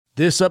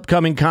This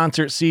upcoming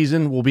concert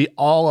season will be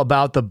all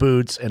about the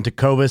boots, and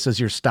Tecovas is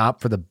your stop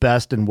for the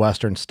best in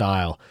Western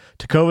style.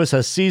 Tecovas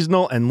has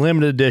seasonal and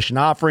limited edition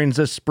offerings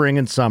this spring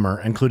and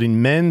summer,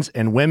 including men's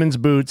and women's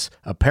boots,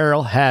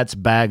 apparel, hats,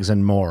 bags,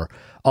 and more.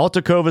 All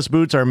Tecovas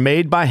boots are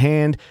made by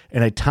hand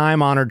in a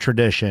time-honored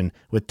tradition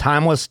with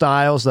timeless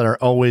styles that are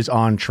always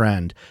on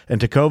trend. And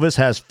Tecovas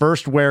has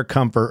first wear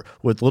comfort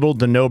with little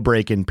to no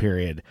break-in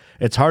period.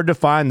 It's hard to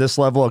find this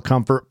level of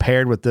comfort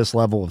paired with this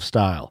level of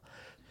style.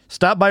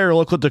 Stop by your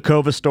local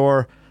Tecovas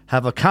store,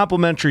 have a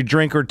complimentary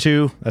drink or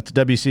two, that's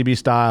WCB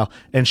style,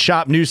 and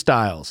shop new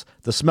styles.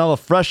 The smell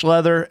of fresh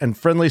leather and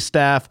friendly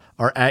staff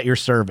are at your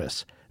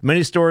service.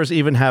 Many stores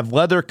even have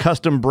leather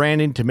custom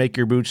branding to make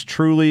your boots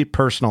truly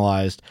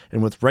personalized.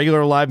 And with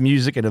regular live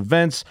music and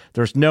events,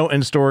 there's no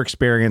in-store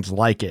experience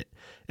like it.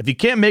 If you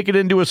can't make it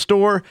into a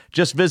store,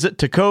 just visit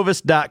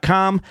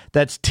tecovas.com.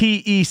 That's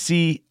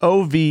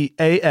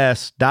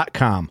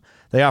TECOVAS.com.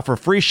 They offer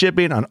free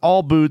shipping on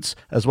all boots,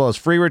 as well as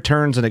free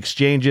returns and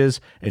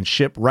exchanges, and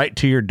ship right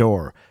to your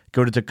door.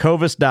 Go to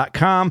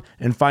tecovas.com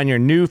and find your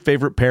new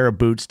favorite pair of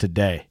boots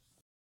today.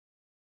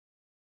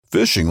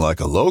 Fishing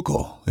like a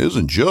local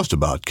isn't just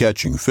about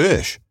catching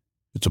fish.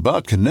 It's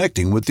about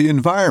connecting with the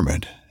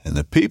environment and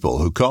the people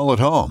who call it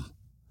home.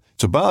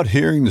 It's about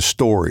hearing the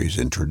stories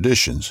and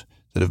traditions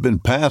that have been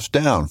passed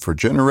down for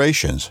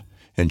generations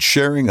and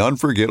sharing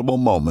unforgettable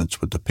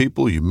moments with the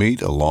people you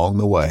meet along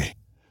the way.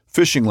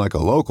 Fishing like a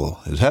local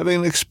is having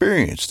an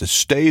experience that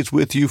stays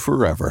with you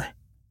forever.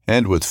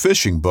 And with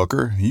Fishing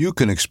Booker, you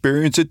can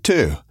experience it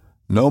too,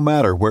 no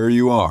matter where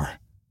you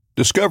are.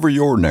 Discover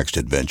your next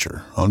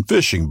adventure on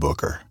Fishing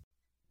Booker.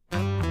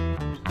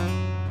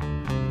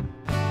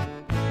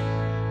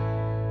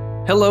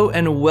 Hello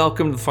and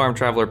welcome to the Farm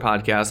Traveler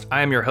Podcast.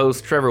 I am your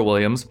host, Trevor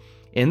Williams,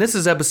 and this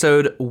is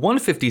episode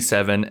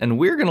 157, and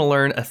we're going to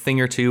learn a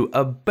thing or two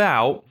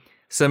about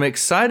some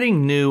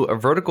exciting new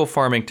vertical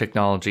farming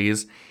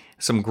technologies,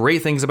 some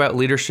great things about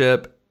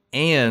leadership,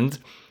 and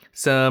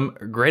some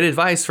great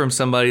advice from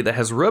somebody that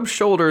has rubbed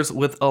shoulders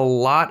with a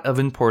lot of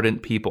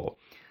important people.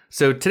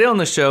 So today on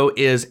the show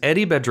is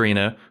Eddie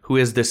Bedrina, who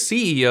is the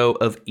CEO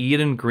of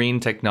Eden Green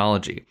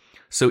Technology.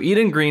 So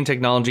Eden Green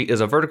Technology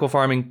is a vertical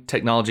farming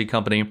technology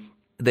company.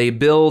 They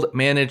build,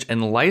 manage,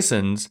 and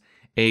license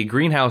a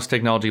greenhouse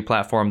technology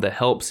platform that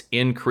helps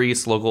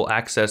increase local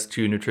access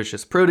to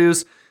nutritious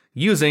produce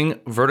using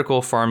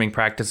vertical farming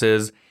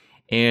practices.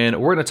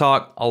 And we're going to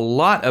talk a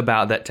lot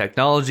about that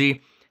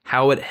technology,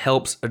 how it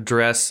helps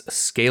address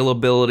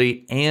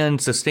scalability and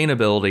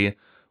sustainability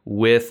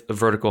with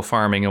vertical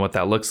farming and what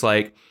that looks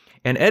like.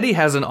 And Eddie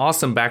has an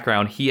awesome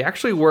background. He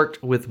actually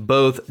worked with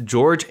both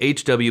George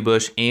H.W.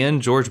 Bush and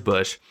George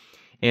Bush.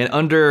 And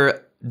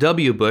under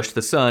W. Bush,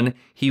 the son,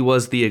 he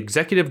was the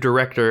executive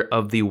director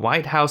of the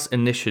White House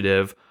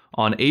Initiative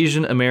on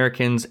Asian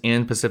Americans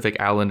and Pacific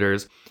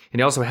Islanders.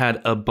 And he also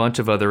had a bunch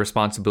of other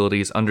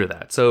responsibilities under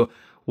that. So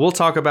we'll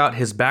talk about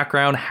his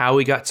background, how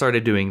he got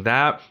started doing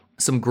that,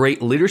 some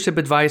great leadership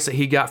advice that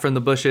he got from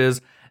the Bushes,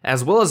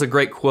 as well as a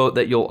great quote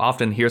that you'll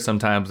often hear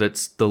sometimes.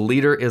 It's "the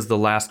leader is the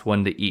last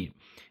one to eat."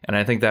 And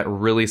I think that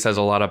really says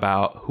a lot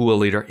about who a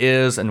leader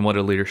is and what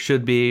a leader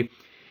should be.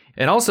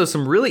 And also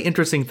some really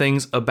interesting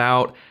things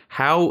about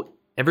how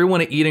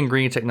everyone at Eden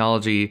Green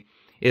Technology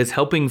is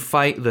helping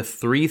fight the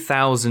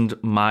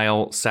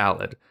 3,000-mile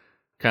salad.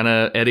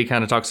 Eddie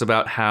kind of talks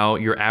about how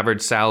your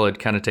average salad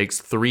kind of takes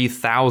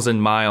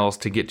 3,000 miles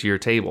to get to your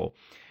table,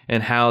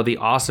 and how the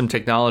awesome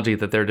technology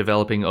that they're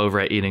developing over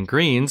at Eden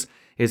Greens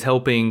is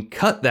helping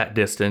cut that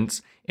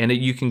distance, and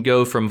you can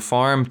go from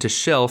farm to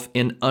shelf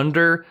in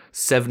under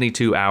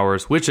 72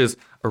 hours, which is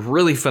a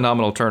really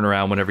phenomenal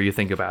turnaround whenever you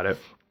think about it.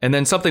 And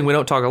then something we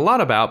don't talk a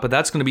lot about, but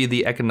that's going to be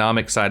the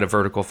economic side of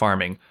vertical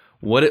farming.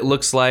 What it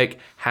looks like,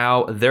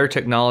 how their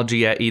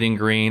technology at Eden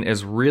Green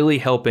is really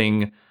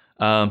helping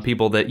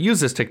people that use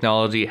this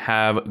technology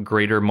have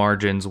greater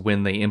margins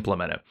when they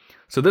implement it.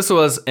 So this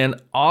was an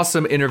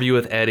awesome interview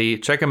with Eddie.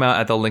 Check him out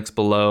at the links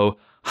below.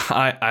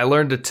 I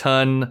learned a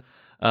ton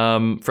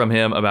from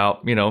him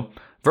about,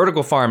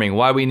 vertical farming,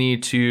 why we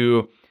need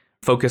to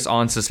focus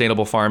on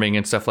sustainable farming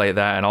and stuff like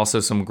that, and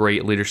also some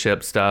great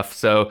leadership stuff.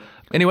 So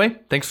anyway,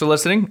 thanks for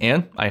listening,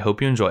 and I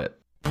hope you enjoy it.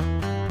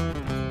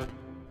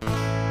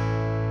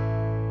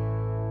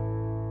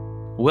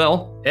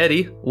 Well,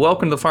 Eddie,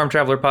 welcome to the Farm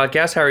Traveler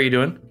Podcast. How are you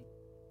doing?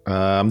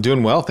 I'm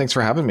doing well. Thanks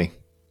for having me.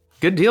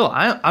 Good deal.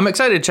 I'm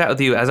excited to chat with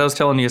you. As I was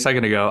telling you a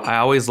second ago, I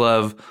always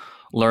love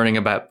learning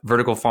about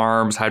vertical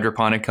farms,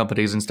 hydroponic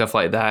companies, and stuff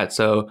like that.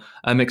 So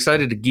I'm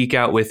excited to geek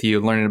out with you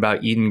learning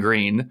about Eden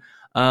Green.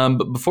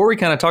 But before we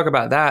kind of talk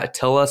about that,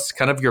 tell us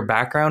kind of your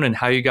background and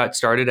how you got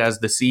started as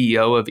the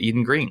CEO of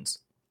Eden Greens.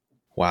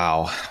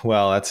 Wow.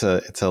 Well, it's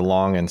a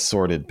long and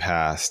sordid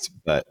past,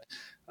 but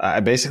I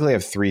basically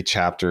have 3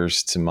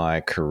 chapters to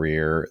my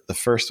career. The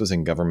first was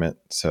in government.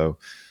 So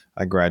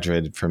I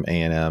graduated from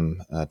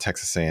A&M,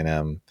 Texas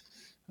A&M,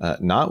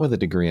 not with a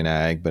degree in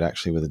ag, but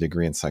actually with a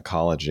degree in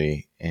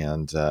psychology,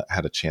 and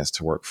had a chance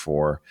to work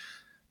for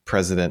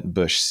President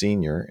Bush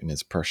Sr. in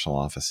his personal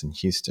office in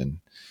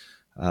Houston.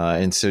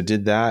 And so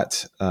did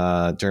that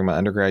during my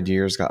undergrad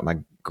years, got my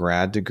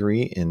grad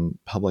degree in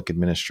public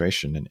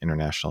administration and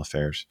international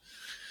affairs.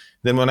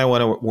 Then when I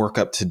went to work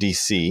up to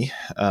DC,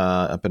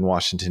 up in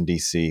Washington,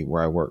 DC,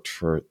 where I worked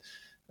for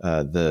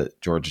the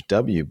George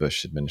W.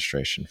 Bush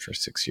administration for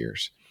 6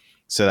 years.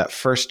 So that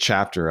first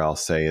chapter, I'll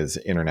say, is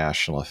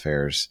international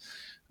affairs.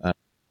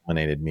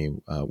 Culminated me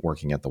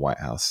working at the White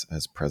House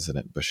as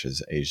President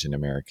Bush's Asian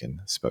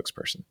American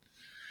spokesperson.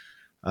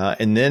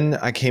 And then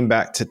I came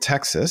back to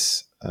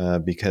Texas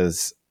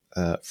because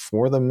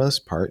for the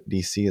most part,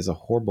 DC is a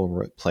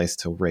horrible place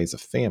to raise a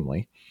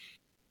family.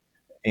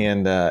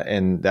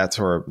 And that's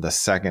where the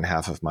second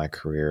half of my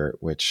career,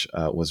 which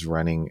was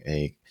running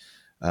a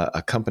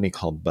company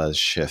called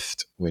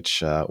BuzzShift,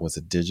 which was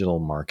a digital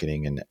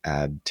marketing and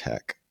ad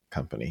tech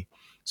company.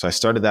 So I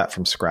started that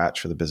from scratch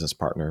for the business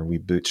partner. We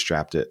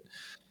bootstrapped it,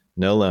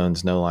 no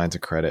loans, no lines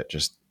of credit,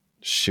 just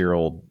sheer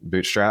old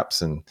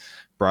bootstraps, and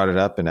brought it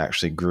up and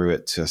actually grew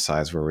it to a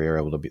size where we were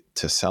able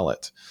to sell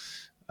it.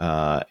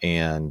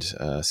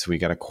 So we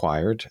got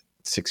acquired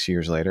 6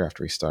 years later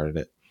after we started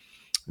it,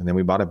 and then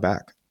we bought it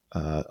back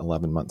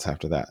 11 months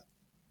after that.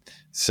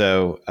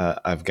 So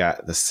I've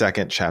got the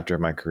second chapter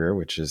of my career,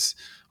 which is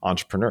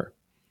entrepreneur,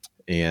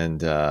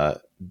 and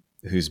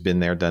who's been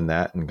there, done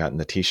that, and gotten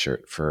the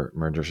T-shirt for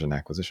mergers and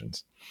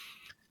acquisitions.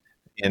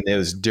 And it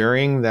was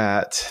during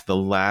the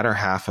latter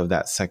half of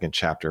that second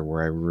chapter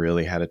where I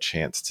really had a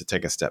chance to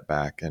take a step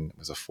back and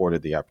was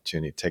afforded the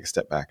opportunity to take a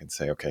step back and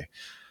say, okay,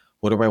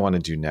 what do I want to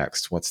do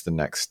next? What's the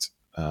next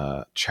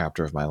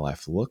chapter of my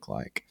life look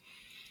like?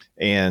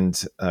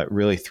 And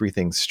really three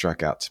things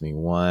struck out to me.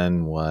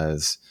 One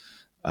was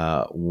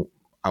I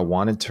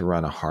wanted to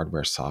run a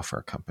hardware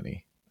software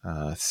company.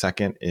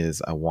 Second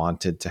is I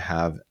wanted to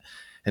have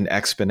an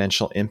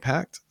exponential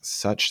impact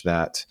such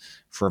that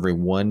for every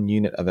 1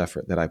 unit of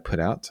effort that I put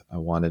out, I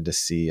wanted to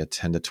see a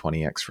 10 to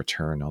 20x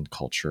return on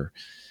culture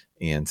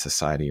and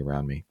society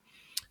around me.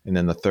 And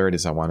then the third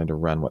is I wanted to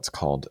run what's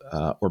called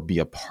or be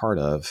a part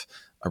of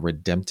a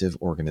redemptive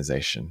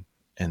organization.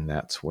 And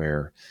that's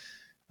where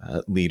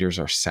leaders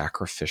are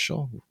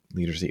sacrificial,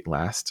 leaders eat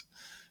last.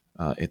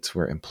 It's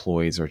where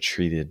employees are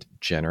treated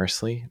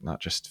generously,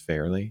 not just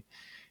fairly.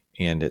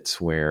 And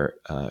it's where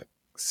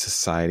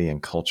society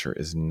and culture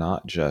is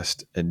not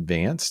just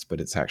advanced, but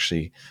it's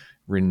actually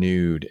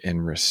renewed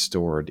and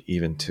restored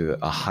even to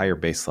a higher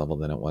base level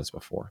than it was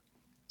before.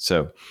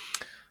 So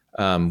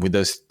armed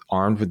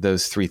with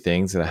those three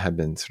things that I had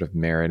been sort of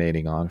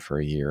marinating on for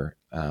a year,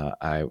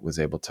 I was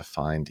able to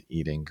find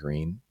Eating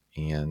Green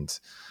and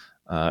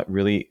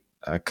really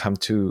come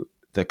to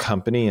the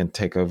company and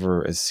take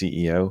over as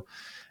CEO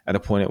at a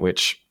point at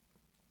which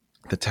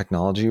the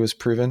technology was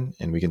proven,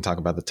 and we can talk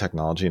about the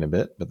technology in a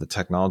bit, but the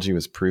technology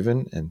was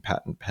proven and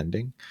patent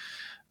pending.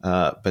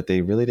 But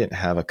they really didn't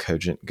have a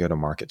cogent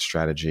go-to-market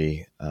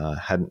strategy,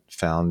 hadn't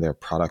found their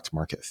product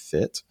market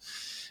fit,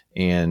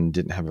 and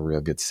didn't have a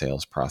real good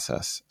sales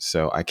process.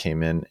 So I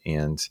came in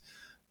and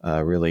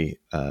really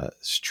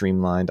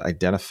streamlined,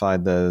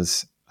 identified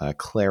those,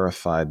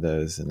 clarified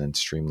those, and then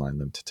streamlined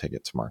them to take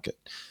it to market.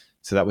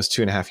 So that was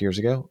 2.5 years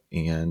ago.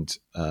 And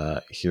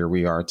here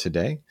we are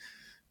today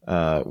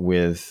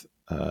with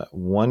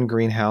one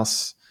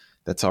greenhouse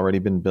that's already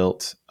been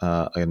built,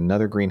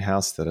 another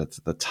greenhouse that at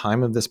the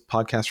time of this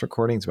podcast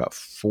recording is about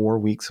 4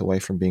 weeks away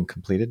from being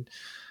completed,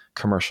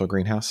 commercial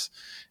greenhouse.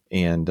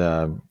 And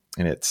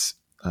it's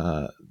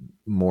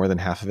more than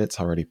half of it's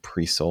already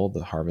pre-sold.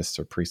 The harvests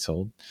are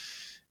pre-sold.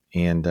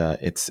 And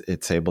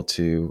it's able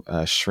to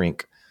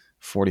shrink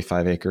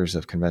 45 acres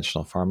of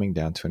conventional farming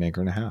down to 1.5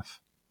 acres.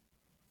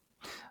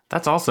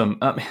 That's awesome.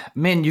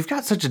 Man, you've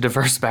got such a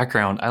diverse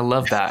background. I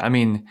love that. I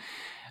mean,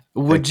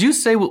 would you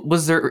say,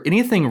 was there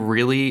anything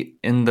really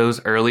in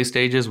those early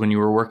stages when you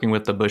were working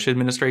with the Bush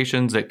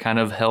administrations that kind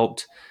of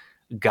helped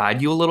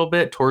guide you a little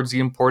bit towards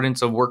the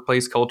importance of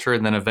workplace culture,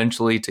 and then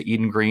eventually to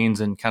Eating Greens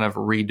and kind of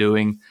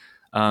redoing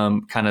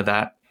kind of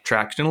that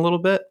traction a little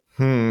bit?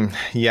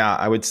 Yeah,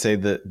 I would say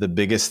that the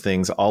biggest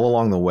things all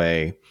along the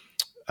way,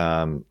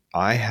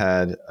 I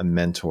had a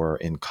mentor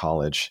in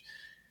college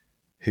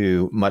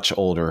who much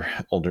older,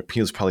 he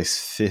was probably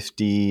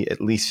at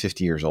least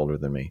 50 years older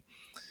than me.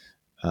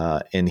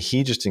 And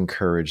he just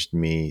encouraged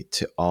me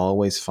to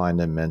always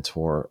find a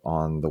mentor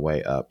on the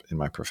way up in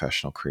my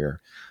professional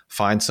career.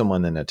 Find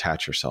someone and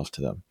attach yourself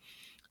to them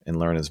and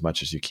learn as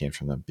much as you can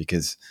from them.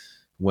 Because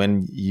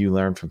when you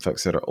learn from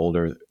folks that are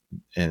older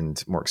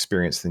and more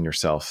experienced than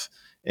yourself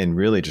and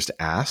really just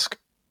ask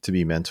to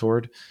be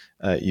mentored,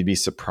 you'd be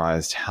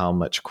surprised how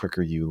much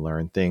quicker you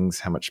learn things,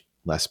 how much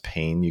less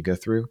pain you go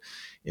through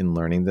in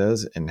learning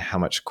those, and how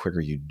much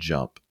quicker you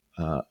jump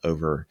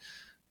over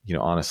your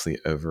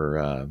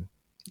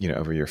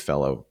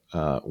fellow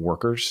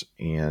workers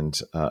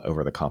and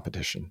over the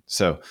competition.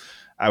 So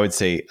I would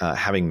say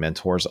having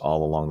mentors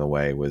all along the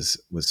way was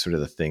sort of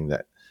the thing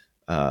that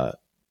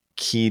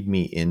keyed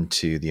me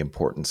into the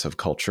importance of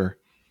culture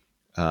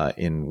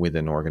within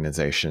an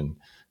organization.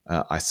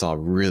 I saw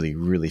really,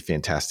 really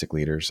fantastic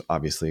leaders,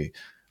 obviously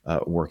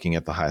working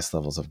at the highest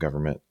levels of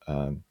government.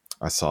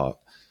 I saw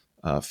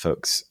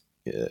folks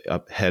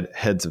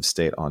heads of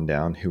state on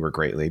down who were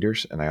great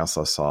leaders, and I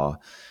also saw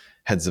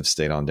heads of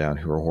state on down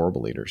who were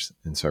horrible leaders.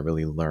 And so I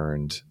really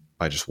learned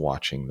by just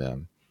watching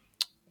them.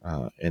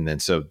 And then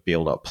so be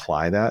able to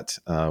apply that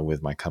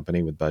with my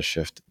company, with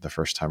BuzzShift, the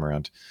first time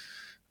around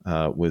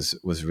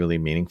was really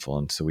meaningful.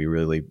 And so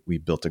we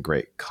built a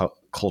great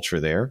culture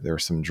there. There were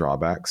some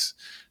drawbacks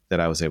that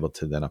I was able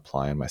to then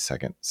apply in my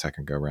second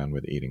go around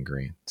with Eating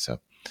Green. So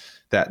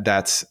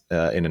that's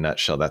in a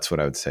nutshell, that's what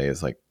I would say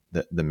is like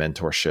the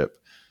mentorship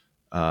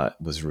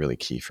was really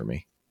key for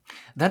me.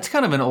 That's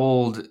kind of an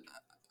old,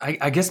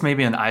 I guess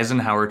maybe an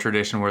Eisenhower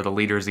tradition where the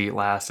leaders eat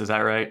last. Is that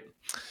right?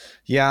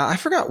 Yeah, I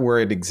forgot where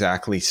it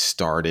exactly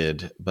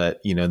started,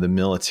 but the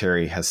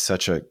military has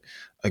such a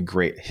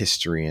great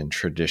history and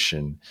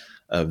tradition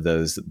of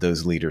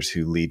those leaders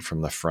who lead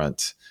from the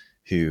front,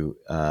 who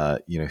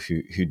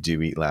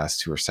do eat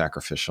last, who are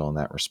sacrificial in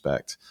that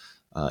respect.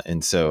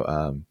 And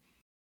so,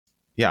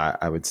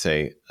 I would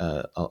say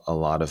a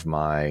lot of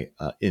my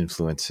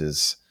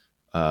influences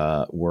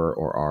were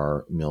or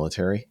are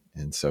military.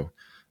 And so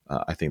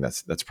I think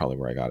that's probably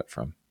where I got it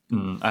from.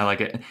 I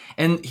like it.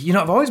 And,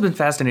 I've always been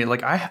fascinated.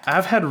 Like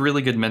I've had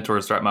really good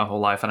mentors throughout my whole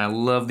life, and I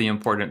love the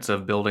importance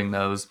of building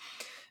those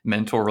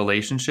mentor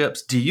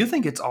relationships. Do you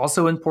think it's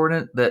also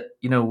important that,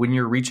 when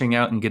you're reaching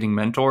out and getting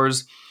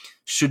mentors,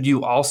 should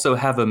you also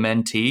have a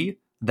mentee?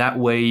 That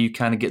way you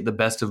kind of get the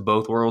best of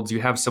both worlds.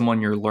 You have someone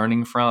you're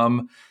learning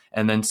from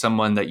and then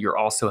someone that you're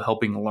also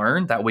helping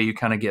learn. That way you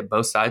kind of get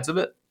both sides of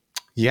it.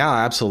 Yeah,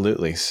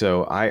 absolutely.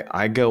 So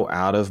I go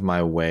out of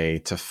my way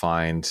to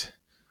find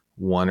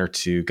one or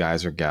two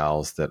guys or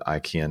gals that I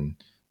can,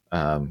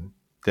 and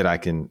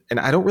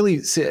I don't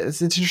really see,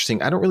 it's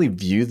interesting. I don't really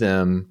view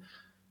them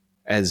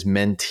as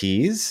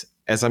mentees,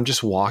 as I'm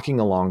just walking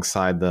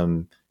alongside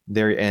them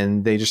there,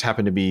 and they just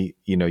happen to be,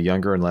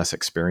 younger and less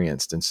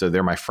experienced. And so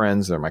they're my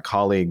friends, they're my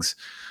colleagues.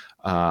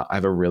 I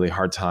have a really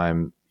hard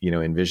time,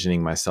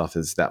 envisioning myself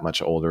as that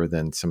much older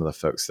than some of the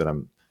folks that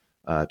I'm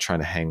trying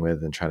to hang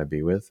with and trying to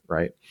be with.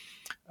 Right.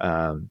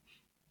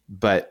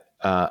 But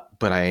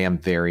I am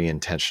very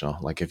intentional.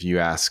 Like if you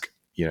ask,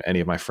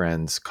 any of my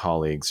friends,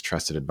 colleagues,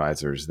 trusted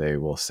advisors, they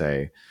will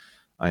say,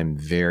 I'm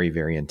very,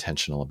 very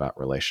intentional about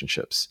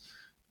relationships.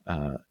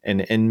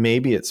 And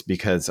maybe it's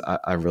because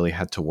I really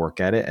had to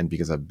work at it, and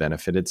because I've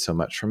benefited so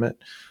much from it,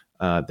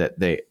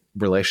 that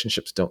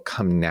relationships don't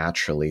come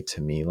naturally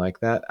to me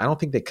like that. I don't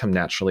think they come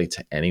naturally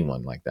to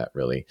anyone like that,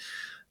 really.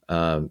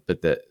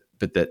 But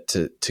that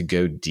to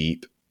go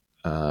deep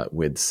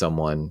with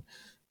someone,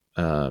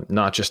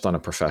 not just on a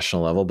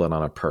professional level, but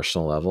on a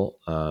personal level,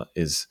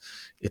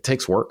 it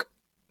takes work,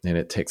 and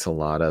it takes a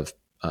lot of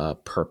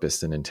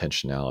purpose and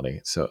intentionality.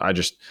 So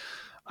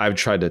I've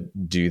tried to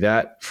do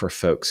that for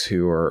folks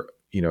who are,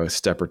 a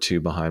step or two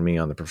behind me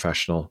on the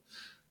professional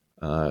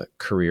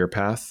career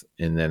path.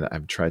 And then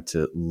I've tried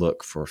to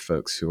look for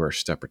folks who are a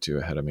step or two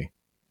ahead of me.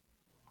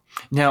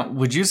 Now,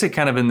 would you say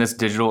kind of in this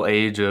digital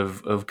age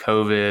of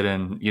COVID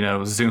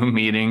and, Zoom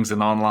meetings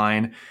and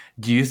online,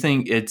 do you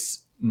think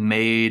it's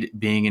made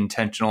being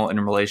intentional in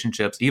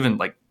relationships, even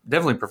like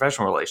definitely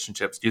professional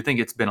relationships, do you think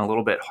it's been a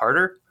little bit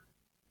harder?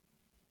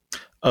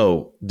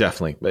 Oh,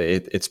 definitely.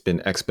 It's been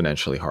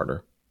exponentially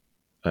harder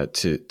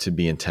to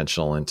be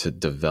intentional and to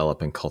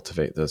develop and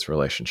cultivate those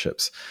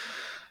relationships.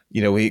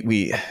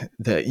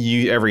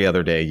 Every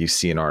other day you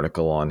see an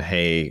article on,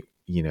 hey,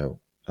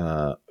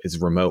 is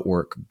remote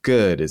work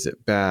good? Is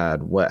it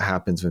bad? What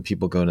happens when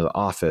people go into the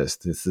office?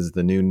 This is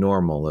the new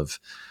normal of,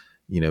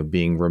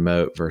 being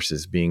remote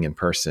versus being in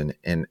person.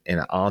 And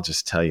I'll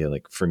just tell you,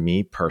 like for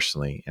me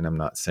personally, and I'm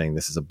not saying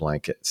this is a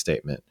blanket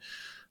statement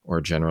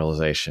or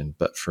generalization,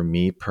 but for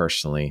me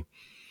personally,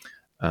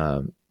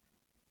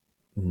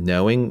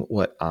 knowing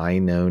what I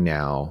know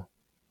now,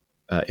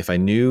 if I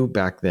knew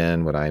back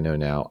then what I know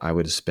now, I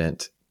would have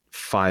spent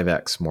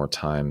 5x more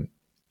time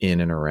in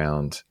and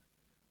around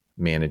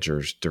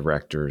managers,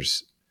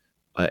 directors,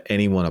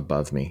 anyone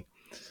above me,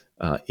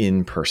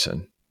 in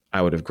person.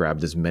 I would have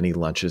grabbed as many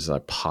lunches as I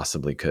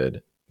possibly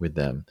could with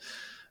them.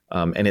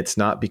 And it's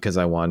not because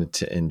I wanted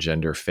to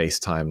engender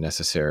FaceTime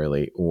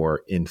necessarily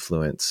or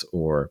influence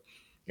or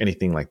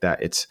anything like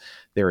that.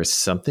 There is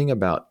something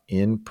about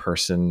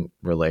in-person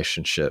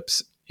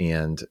relationships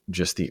and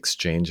just the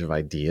exchange of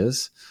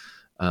ideas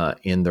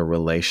in the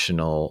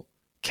relational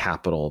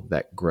capital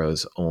that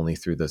grows only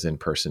through those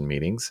in-person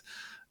meetings.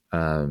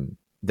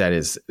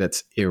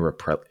 That's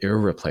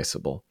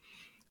irreplaceable.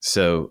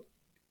 So,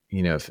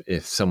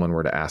 if someone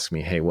were to ask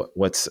me, hey,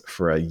 what's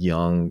for a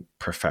young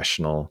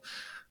professional,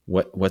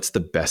 what's the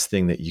best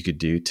thing that you could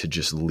do to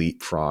just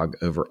leapfrog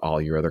over all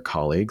your other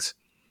colleagues?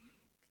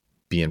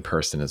 Be in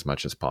person as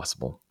much as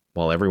possible.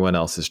 While everyone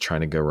else is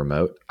trying to go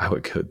remote, I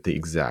would go the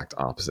exact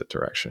opposite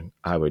direction.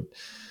 I would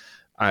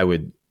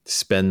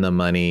spend the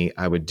money.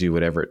 I would do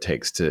whatever it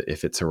takes to,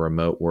 if it's a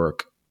remote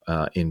work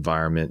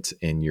environment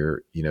and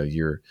your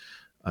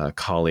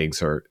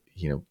colleagues are,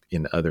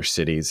 in other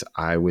cities,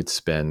 I would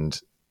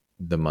spend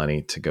the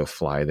money to go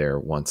fly there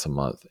once a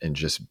month and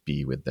just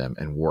be with them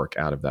and work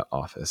out of that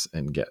office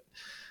and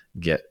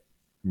get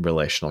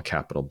relational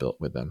capital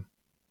built with them.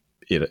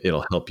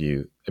 it'll help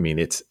you. I mean,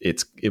 it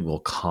will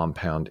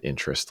compound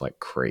interest like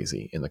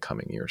crazy in the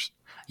coming years.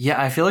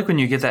 Yeah, I feel like when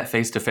you get that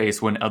face to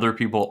face, when other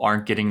people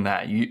aren't getting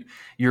that,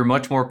 you're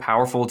much more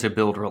powerful to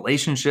build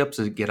relationships,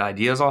 to get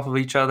ideas off of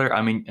each other.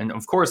 I mean, and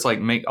of course,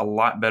 like make a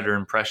lot better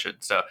impression.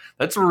 So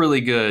that's a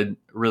really good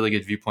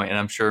viewpoint, and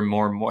I'm sure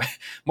more and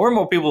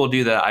more people will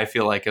do that. I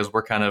feel like as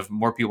we're kind of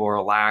more people are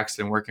relaxed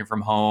and working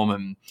from home,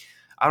 and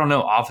I don't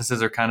know,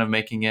 offices are kind of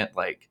making it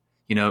like,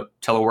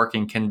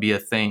 teleworking can be a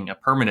thing, a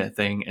permanent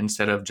thing,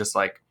 instead of just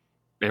like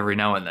every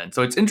now and then.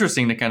 So it's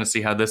interesting to kind of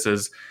see how this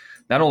has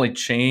not only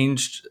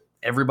changed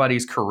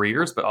everybody's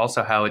careers, but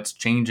also how it's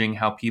changing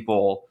how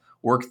people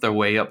work their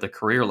way up the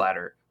career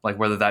ladder. Like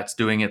whether that's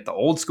doing it the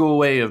old school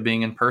way of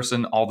being in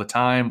person all the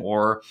time,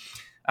 or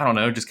I don't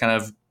know, just kind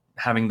of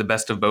having the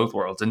best of both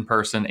worlds, in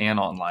person and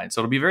online.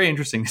 So it'll be very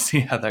interesting to see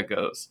how that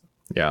goes.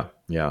 Yeah.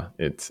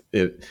 It's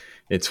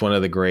one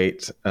of the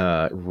great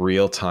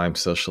real-time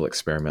social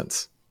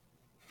experiments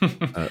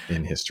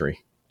in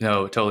history.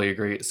 No, totally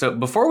agree. So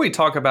before we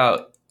talk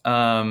about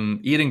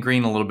eating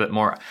green a little bit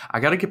more, I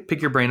got to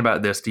pick your brain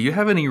about this. Do you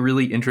have any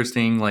really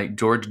interesting like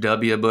George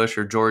W. Bush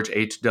or George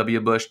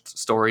H.W. Bush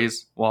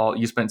stories while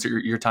you spent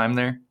your time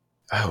there?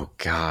 Oh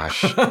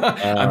gosh.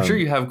 I'm sure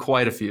you have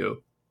quite a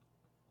few.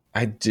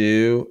 I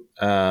do.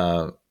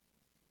 Man,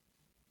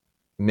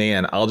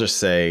 I'll just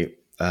say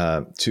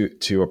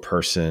to a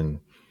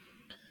person,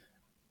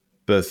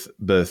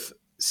 both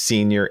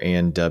senior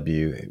and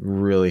W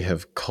really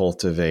have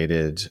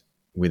cultivated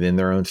within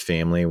their own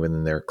family,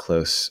 within their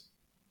close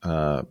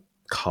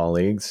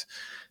colleagues,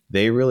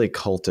 they really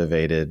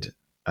cultivated,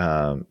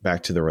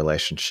 back to the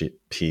relationship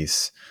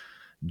piece,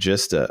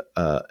 just an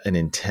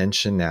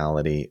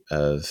intentionality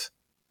of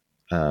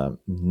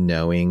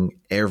knowing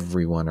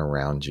everyone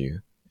around you.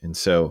 And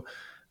so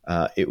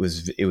it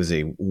was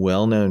a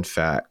well-known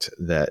fact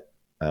that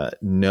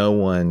no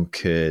one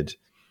could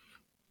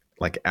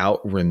like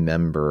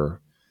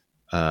out-remember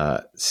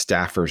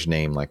staffers'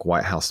 name, like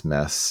White House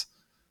mess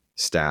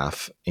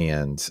staff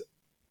and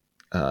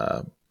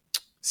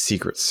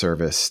Secret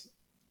Service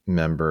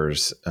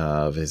members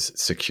of his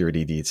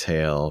security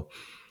detail,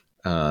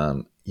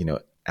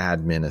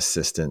 admin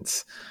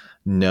assistants.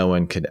 No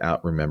one could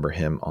out-remember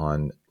him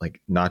on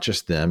like not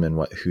just them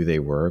and who they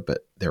were,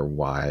 but their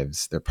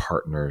wives, their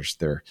partners,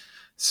 their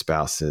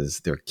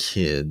spouses, their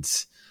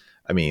kids.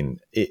 I mean,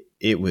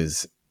 it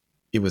was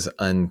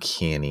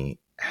uncanny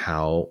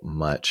how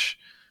much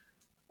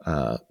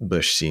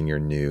Bush Sr.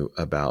 knew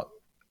about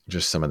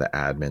just some of the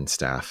admin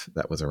staff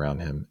that was around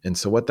him. And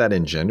so what that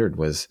engendered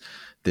was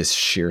this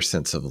sheer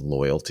sense of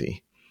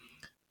loyalty.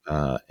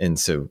 And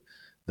so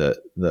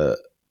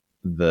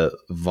the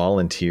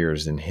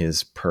volunteers in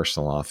his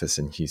personal office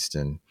in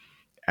Houston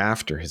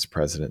after his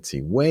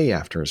presidency, way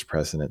after his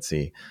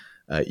presidency,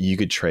 you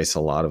could trace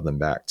a lot of them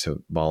back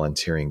to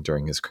volunteering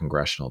during his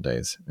congressional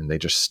days, and they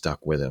just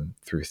stuck with him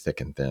through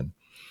thick and thin.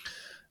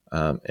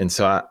 And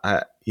so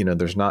I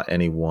there's not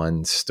any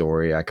one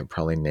story I could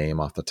probably name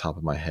off the top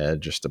of my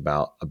head just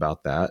about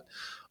that,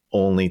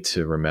 only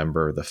to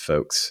remember the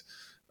folks,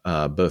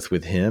 both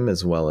with him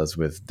as well as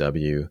with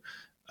W.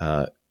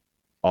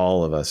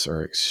 All of us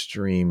are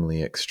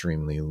extremely,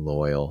 extremely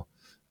loyal.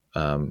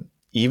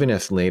 Even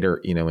if later,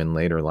 in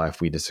later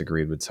life, we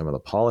disagreed with some of the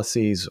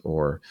policies,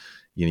 or,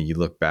 you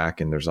look back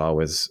and there's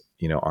always,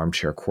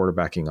 armchair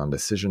quarterbacking on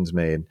decisions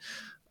made.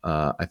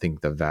 I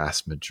think the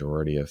vast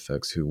majority of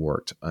folks who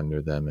worked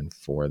under them and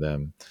for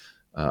them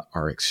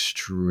are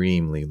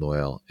extremely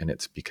loyal. And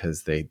it's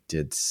because they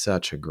did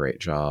such a great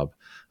job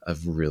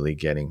of really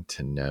getting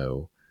to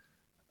know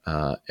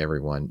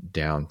everyone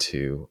down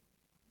to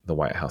the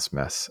White House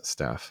mess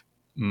staff.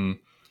 Mm.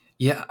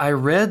 Yeah, I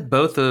read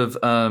both of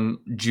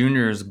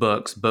Junior's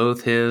books,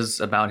 both his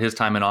about his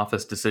time in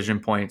office,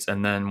 Decision Points,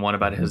 and then one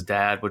about his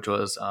dad, which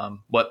was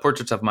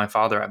Portraits of My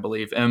Father, I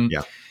believe. And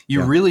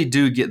you really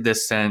do get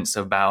this sense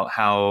about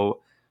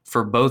how,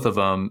 for both of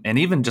them, and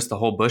even just the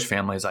whole Bush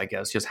families, I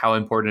guess, just how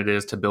important it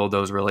is to build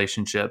those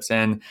relationships.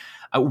 And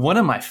one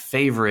of my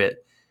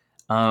favorite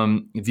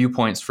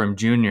viewpoints from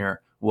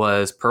Junior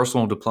was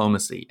personal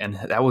diplomacy. And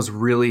that was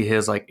really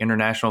his like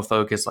international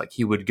focus. Like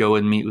he would go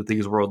and meet with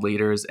these world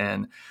leaders.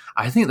 And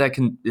I think that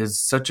is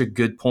such a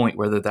good point,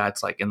 whether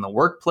that's like in the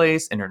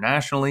workplace,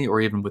 internationally, or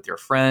even with your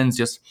friends,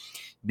 just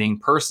being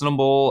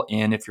personable.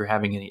 And if you're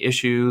having any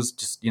issues,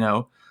 just,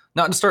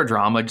 not to start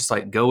drama, just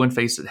like go and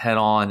face it head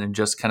on and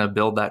just kind of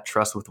build that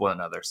trust with one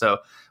another. So,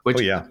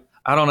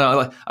 I don't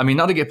know. I mean,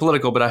 not to get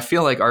political, but I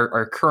feel like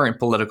our current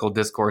political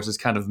discourse is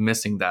kind of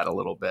missing that a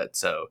little bit.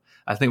 So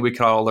I think we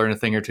could all learn a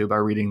thing or two by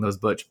reading those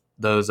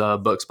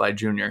books by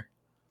Junior.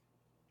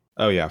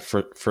 Oh yeah,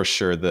 for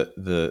sure.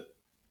 The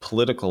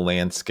political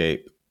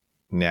landscape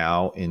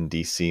now in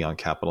DC on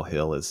Capitol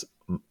Hill is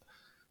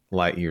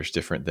light years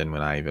different than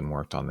when I even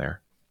worked on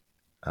there.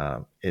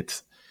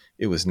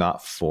 It was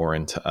not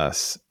foreign to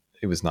us.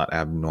 It was not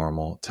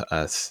abnormal to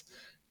us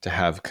to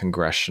have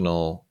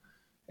congressional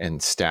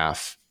and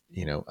staff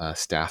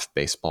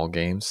baseball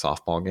games,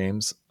 softball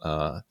games,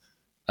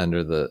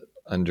 under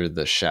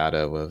the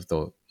shadow of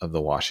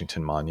the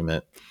Washington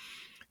Monument.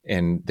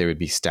 and there would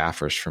be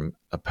staffers from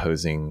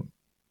opposing,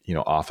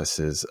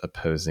 offices,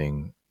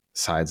 opposing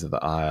sides of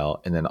the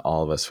aisle, and then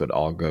all of us would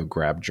all go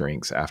grab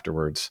drinks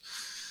afterwards.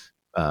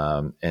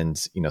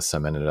 And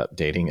some ended up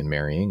dating and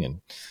marrying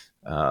and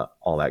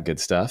all that good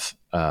stuff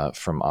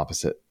from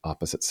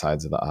opposite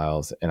sides of the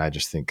aisles. And I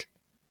just think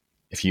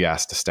if you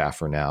asked a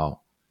staffer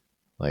now,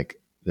 like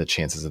the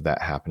chances of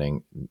that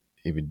happening,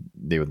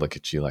 they would look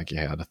at you like you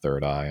had a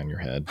third eye on your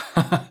head.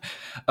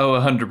 Oh,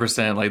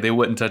 100%. Like they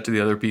wouldn't touch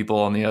the other people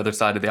on the other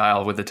side of the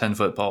aisle with a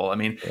 10-foot pole. I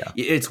mean,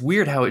 It's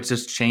weird how it's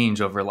just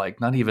changed over like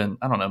not even,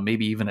 I don't know,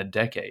 maybe even a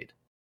decade.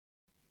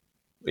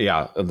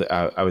 Yeah,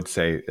 I would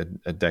say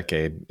a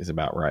decade is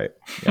about right.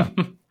 Yeah.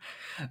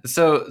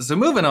 So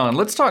moving on,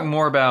 let's talk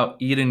more about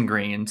Eden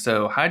Green.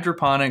 So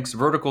hydroponics,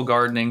 vertical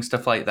gardening,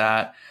 stuff like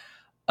that.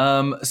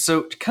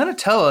 So to kind of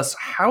tell us,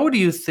 how do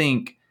you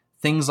think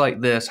things like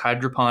this,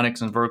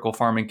 hydroponics and vertical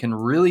farming, can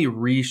really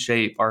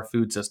reshape our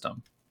food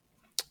system?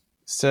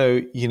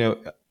 So,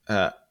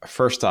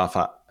 first off,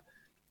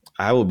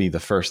 I will be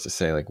the first to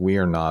say, like, we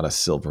are not a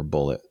silver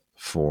bullet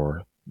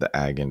for the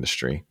ag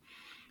industry.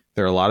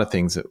 There are a lot of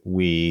things that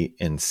we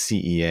in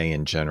CEA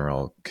in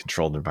general,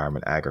 controlled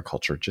environment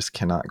agriculture, just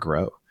cannot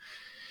grow.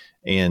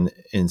 And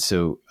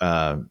so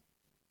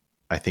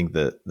I think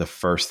that the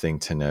first thing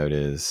to note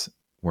is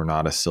we're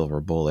not a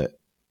silver bullet.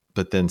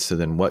 But then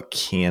what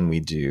can we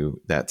do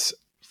that's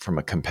from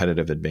a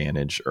competitive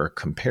advantage or a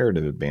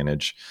comparative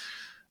advantage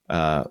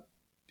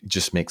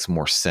just makes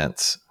more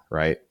sense,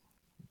 right?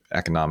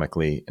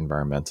 Economically,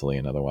 environmentally,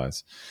 and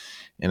otherwise.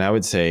 And I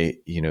would say,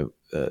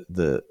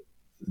 the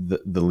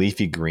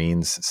leafy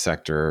greens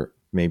sector,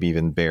 maybe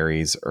even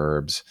berries,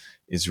 herbs,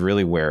 is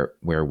really where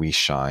we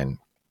shine.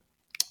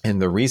 And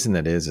the reason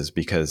that is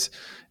because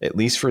at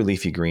least for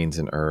leafy greens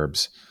and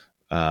herbs,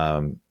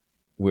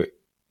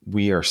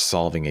 we are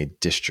solving a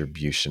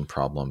distribution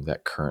problem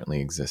that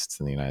currently exists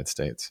in the United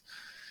States.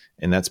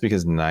 And that's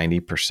because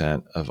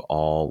 90% of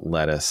all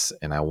lettuce,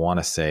 and I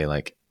want to say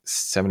like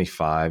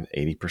 75,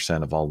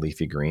 80% of all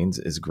leafy greens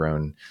is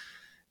grown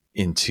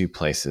in two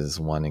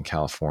places, one in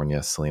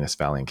California, Salinas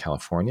Valley in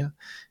California,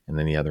 and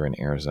then the other in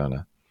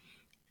Arizona.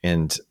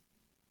 And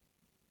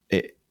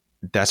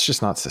that's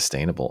just not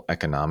sustainable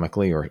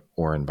economically or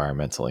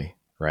environmentally,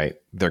 right?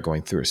 They're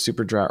going through a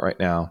super drought right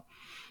now.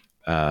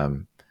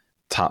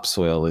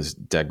 Topsoil is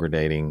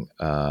degrading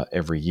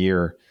every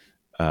year.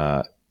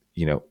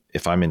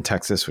 If I'm in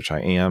Texas, which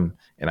I am,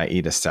 and I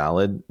eat a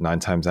salad, 9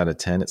 times out of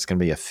 10, it's going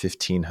to be a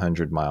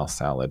 1,500-mile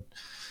salad.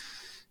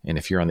 And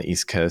if you're on the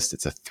East Coast,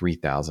 it's a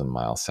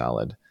 3,000-mile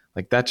salad.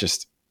 Like that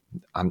just,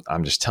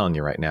 I'm just telling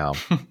you right now,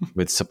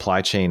 with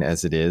supply chain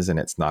as it is, and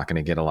it's not going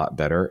to get a lot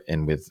better.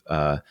 And with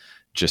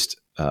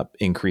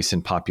increase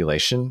in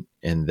population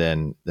and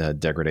then the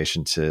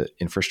degradation to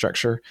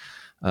infrastructure,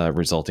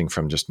 resulting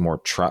from just more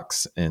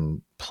trucks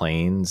and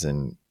planes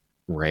and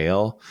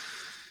rail,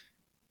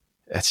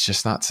 it's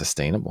just not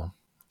sustainable.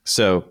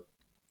 So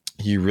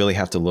you really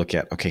have to look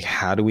at, okay,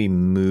 how do we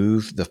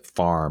move the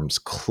farms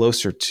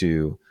closer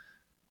to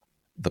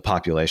the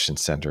population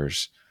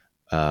centers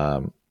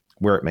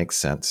where it makes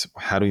sense?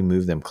 How do we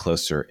move them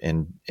closer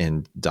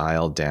and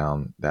dial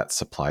down that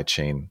supply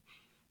chain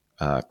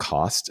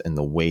cost and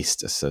the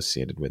waste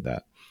associated with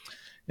that?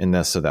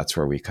 And so that's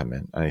where we come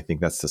in. And I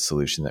think that's the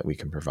solution that we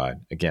can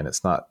provide. Again,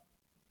 it's not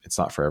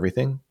for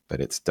everything, but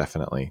it's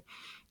definitely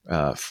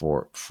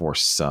for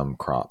some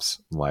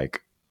crops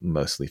like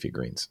most leafy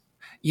greens.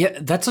 Yeah,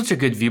 that's such a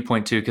good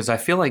viewpoint too, because I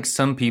feel like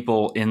some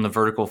people in the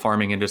vertical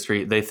farming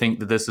industry, they think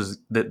that this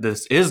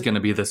is going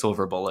to be the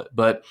silver bullet.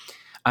 But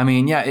I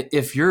mean, yeah,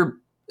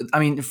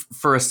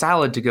 for a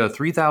salad to go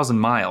 3,000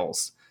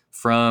 miles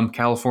from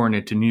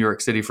California to New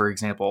York City, for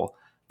example,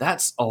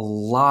 that's a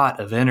lot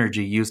of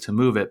energy used to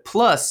move it.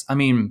 Plus, I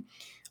mean,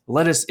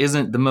 lettuce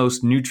isn't the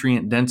most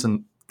nutrient dense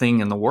thing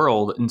in the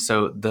world. And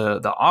so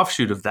the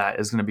offshoot of that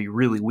is going to be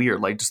really weird,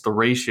 like just the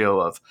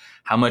ratio of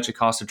how much it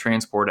costs to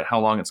transport it, how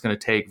long it's going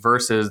to take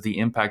versus the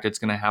impact it's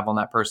going to have on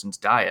that person's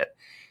diet.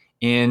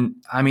 And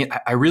I mean,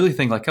 I really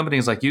think like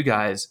companies like you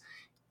guys,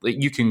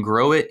 you can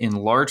grow it in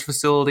large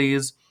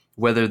facilities,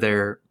 whether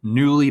they're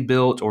newly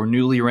built or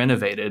newly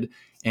renovated.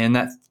 And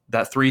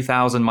that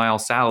 3,000 mile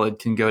salad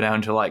can go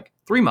down to like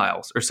 3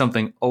 miles or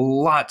something a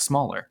lot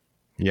smaller.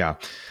 Yeah.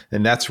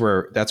 And that's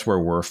where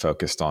we're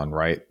focused on,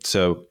 right?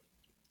 So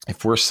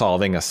if we're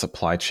solving a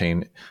supply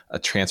chain, a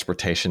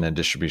transportation and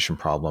distribution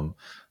problem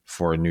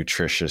for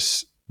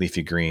nutritious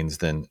leafy greens,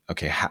 then,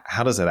 okay,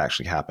 how does that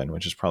actually happen?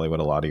 Which is probably what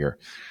a lot of your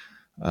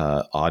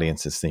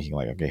audience is thinking,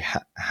 like, okay,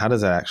 how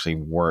does that actually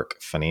work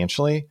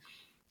financially?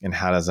 And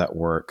how does that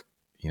work,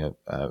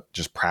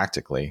 just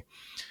practically?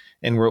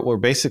 And what we're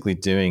basically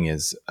doing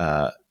is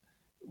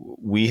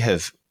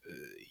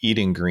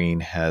Eden Green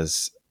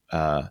has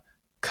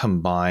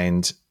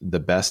combined the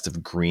best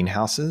of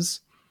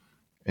greenhouses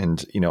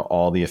and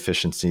all the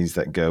efficiencies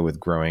that go with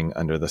growing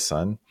under the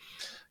sun,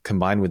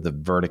 combined with the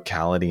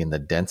verticality and the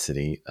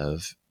density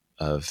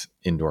of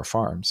indoor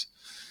farms.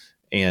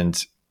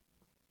 And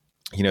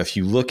if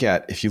you look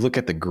at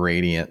the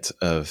gradient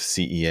of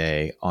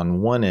CEA,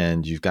 on one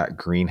end you've got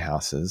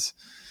greenhouses,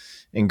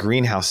 and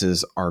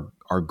greenhouses are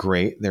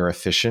great. They're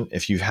efficient.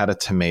 If you've had a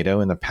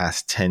tomato in the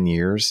past 10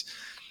 years,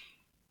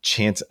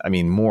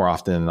 more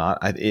often than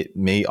not, it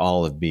may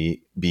all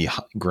be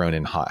grown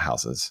in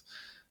hothouses.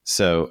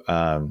 So,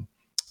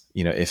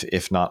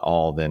 if not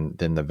all, then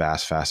the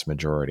vast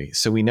majority.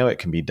 So we know it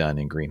can be done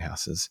in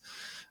greenhouses.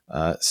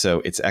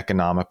 So it's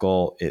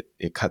economical.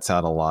 It cuts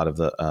out a lot of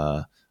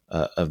the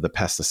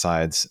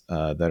pesticides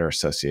that are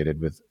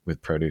associated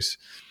with produce.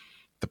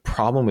 The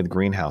problem with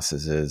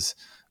greenhouses is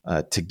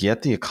to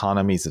get the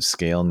economies of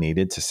scale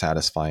needed to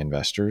satisfy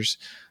investors,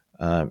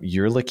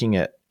 you're looking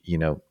at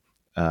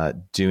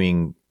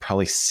doing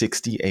probably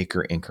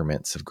 60-acre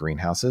increments of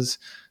greenhouses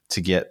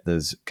to get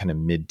those kind of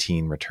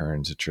mid-teen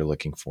returns that you're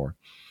looking for.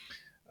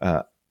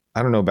 I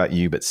don't know about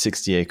you, but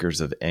 60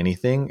 acres of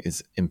anything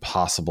is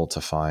impossible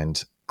to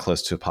find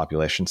close to a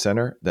population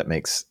center that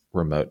makes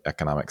remote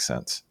economic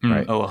sense,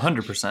 right?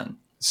 100%.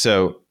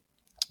 So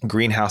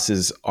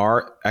greenhouses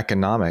are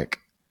economic,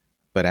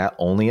 but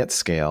only at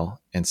scale.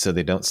 And so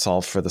they don't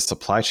solve for the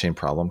supply chain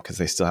problem because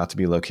they still have to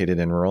be located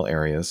in rural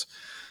areas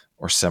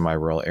or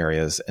semi-rural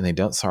areas, and they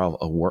don't solve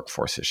a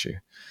workforce issue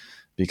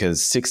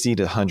because 60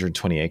 to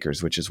 120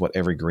 acres, which is what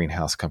every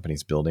greenhouse company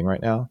is building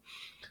right now,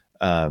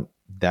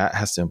 that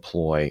has to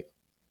employ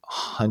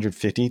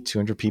 150,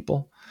 200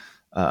 people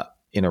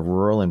in a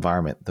rural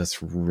environment.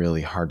 That's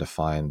really hard to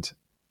find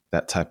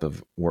that type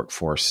of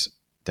workforce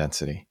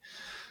density.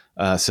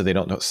 So they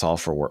don't solve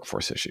for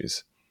workforce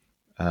issues.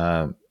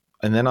 And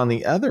then on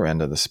the other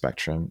end of the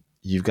spectrum,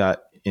 you've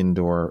got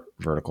indoor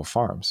vertical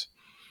farms.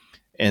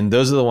 And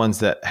those are the ones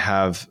that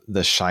have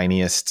the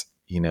shiniest,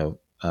 the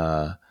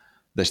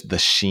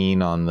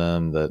sheen on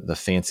them, the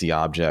fancy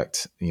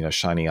object,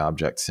 shiny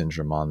object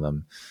syndrome on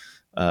them.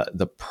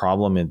 The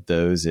problem in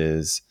those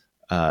is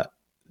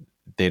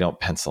they don't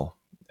pencil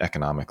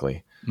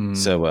economically.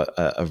 So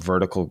a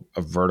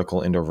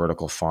vertical indoor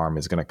vertical farm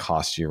is going to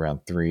cost you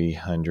around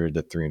 $300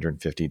 to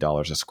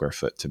 $350 a square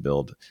foot to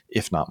build,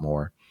 if not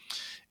more.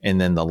 And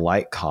then the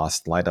light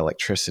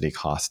electricity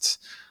costs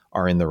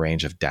are in the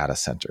range of data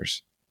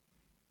centers.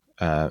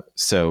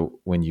 So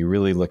when you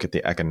really look at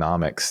the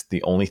economics,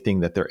 the only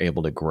thing that they're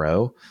able to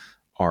grow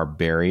are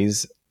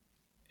berries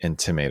and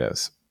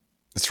tomatoes.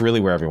 It's really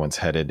where everyone's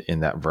headed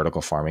in that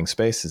vertical farming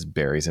space, is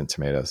berries and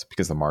tomatoes,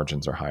 because the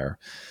margins are higher.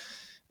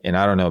 And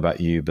I don't know about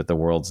you, but the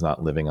world's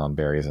not living on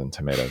berries and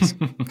tomatoes.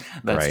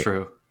 That's right?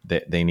 True.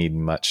 They need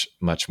much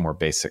more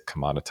basic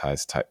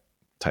commoditized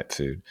type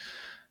food.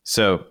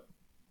 So,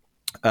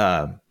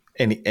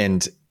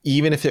 and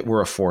even if it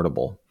were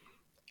affordable,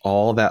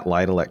 all that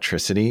light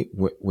electricity,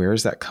 where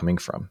is that coming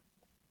from?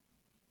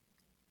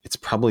 It's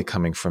probably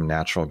coming from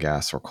natural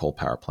gas or coal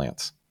power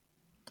plants.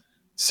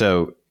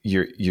 So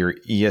your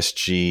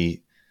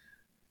ESG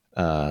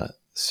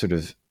sort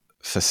of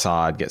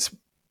facade gets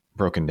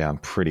broken down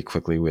pretty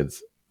quickly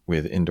with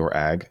indoor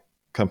ag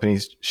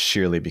companies,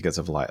 sheerly because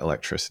of light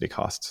electricity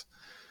costs.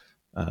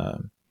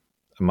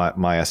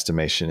 My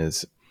estimation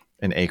is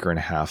an acre and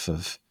a half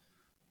of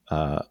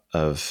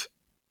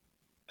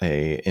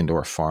a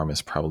indoor farm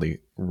is probably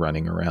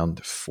running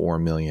around 4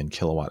 million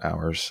kilowatt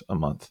hours a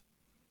month,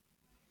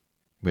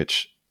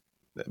 which,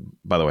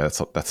 by the way,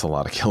 that's a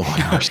lot of kilowatt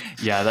hours.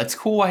 Yeah, that's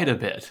quite a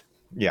bit.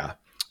 Yeah.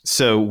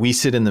 So we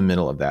sit in the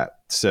middle of that.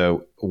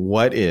 So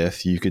what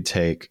if you could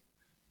take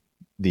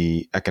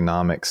the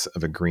economics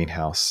of a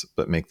greenhouse,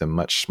 but make them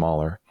much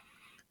smaller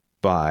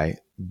by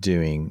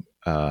doing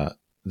the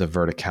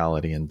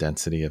verticality and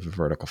density of a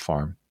vertical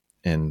farm?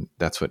 And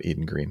that's what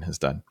Eden Green has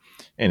done.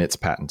 And it's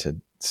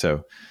patented.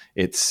 So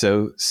it's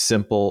so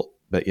simple,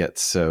 but yet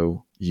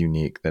so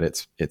unique that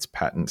it's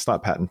patent. It's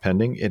not patent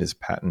pending. It is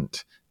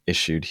patent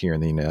issued here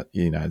in the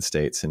United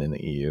States and in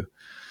the EU.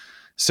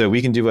 So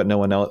we can do what no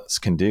one else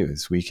can do,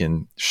 is we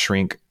can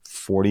shrink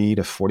 40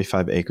 to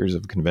 45 acres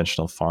of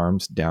conventional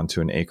farms down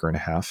to an acre and a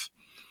half,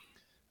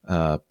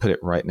 put it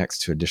right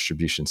next to a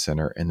distribution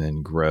center, and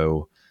then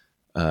grow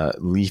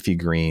leafy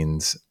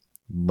greens,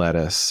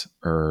 lettuce,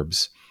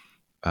 herbs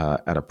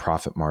at a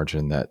profit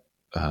margin that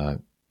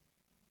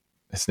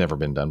it's never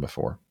been done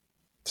before.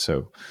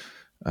 So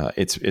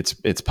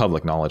it's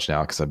public knowledge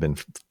now because I've been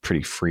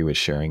pretty free with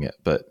sharing it.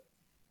 But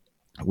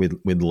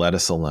with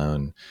lettuce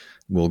alone,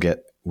 we'll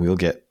get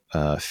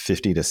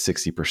 50 to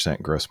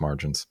 60% gross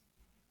margins.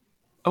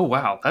 Oh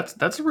wow,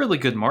 that's really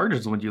good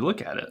margins when you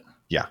look at it.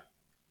 Yeah.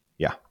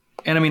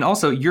 And I mean,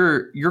 also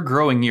you're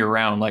growing year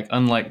round. Like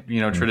unlike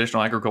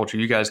traditional agriculture,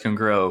 you guys can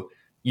grow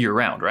year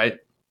round, right?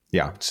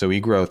 Yeah. So we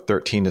grow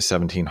 13 to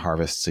 17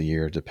 harvests a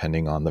year,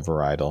 depending on the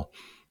varietal,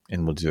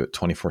 and we'll do it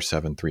 24/7,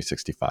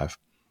 365.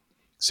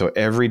 So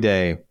every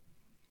day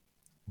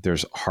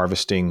there's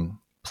harvesting,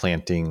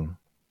 planting,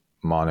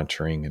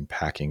 monitoring, and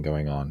packing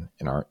going on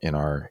in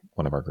our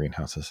one of our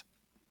greenhouses.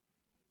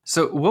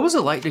 So what was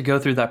it like to go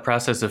through that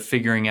process of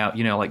figuring out,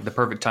 like the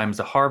perfect times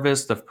to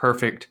harvest, the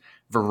perfect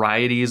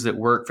varieties that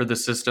work for the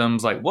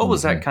systems? Like what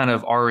was that kind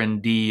of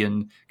R&D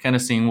and kind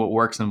of seeing what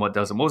works and what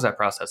doesn't? What was that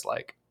process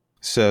like?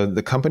 So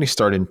the company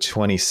started in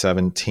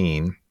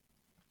 2017.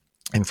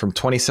 And from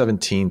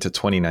 2017 to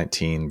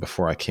 2019,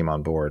 before I came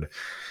on board,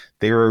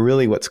 they were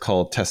really what's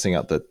called testing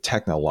out the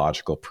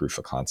technological proof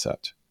of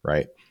concept,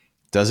 right?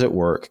 Does it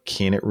work?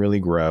 Can it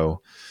really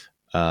grow?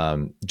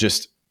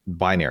 Just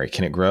binary.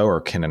 Can it grow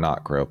or can it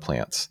not grow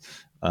plants?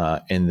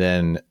 And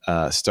then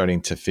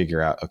starting to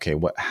figure out, okay,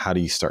 how do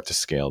you start to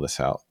scale this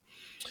out?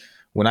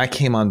 When I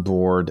came on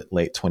board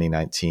late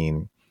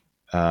 2019,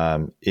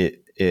 I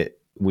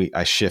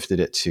shifted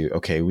it to,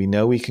 okay, we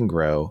know we can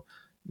grow.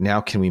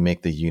 Now can we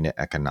make the unit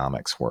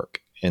economics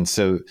work? And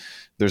so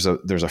there's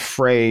a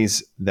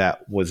phrase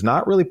that was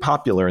not really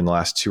popular in the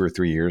last 2 or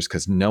 3 years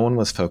because no one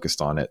was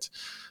focused on it,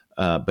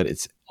 but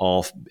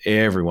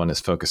everyone is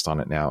focused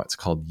on it now. It's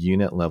called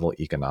unit level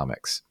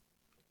economics.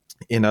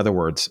 In other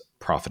words,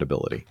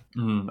 profitability.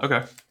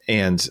 Okay.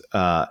 And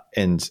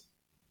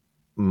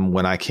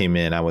when I came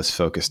in, I was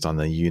focused on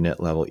the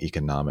unit level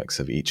economics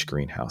of each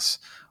greenhouse.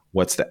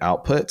 What's the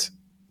output?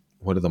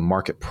 What are the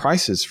market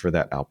prices for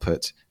that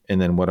output? And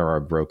then what are our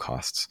grow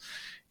costs?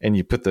 And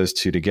you put those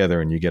two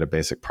together and you get a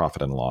basic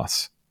profit and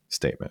loss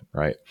statement,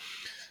 right?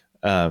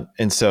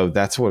 And so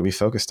that's what we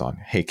focused on.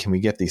 Hey, can we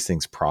get these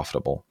things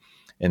profitable?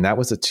 And that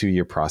was a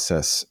 2-year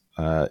process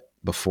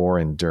before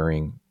and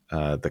during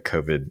the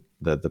COVID,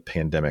 the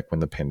pandemic,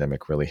 when the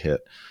pandemic really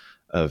hit,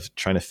 of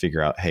trying to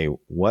figure out, hey,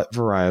 what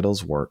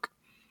varietals work?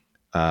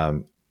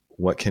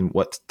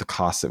 What's the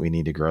cost that we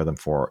need to grow them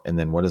for? And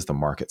then what does the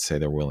market say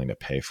they're willing to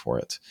pay for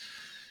it?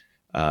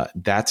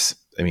 That's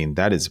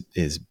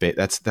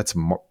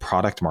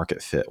product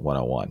market fit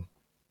 101,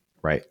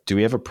 right? Do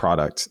we have a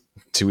product?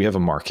 Do we have a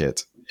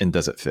market? And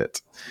does it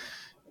fit?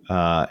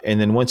 And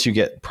then once you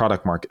get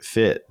product market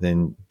fit,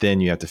 then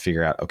you have to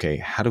figure out, okay,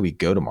 how do we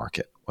go to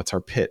market? What's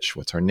our pitch?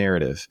 What's our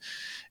narrative?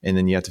 And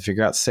then you have to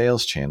figure out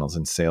sales channels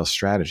and sales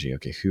strategy.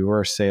 Okay, who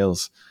are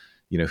sales?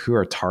 Who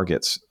are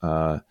targets?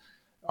 Are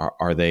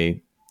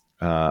they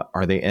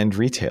end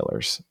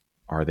retailers?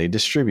 Are they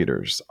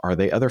distributors? Are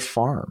they other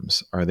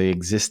farms? Are they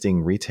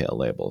existing retail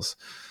labels?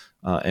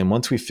 And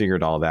once we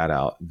figured all that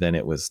out, then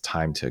it was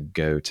time to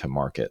go to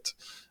market.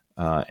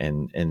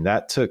 And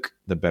that took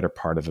the better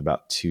part of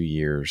about 2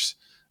 years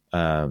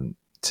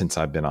since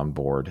I've been on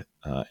board.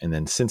 And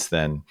then since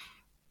then,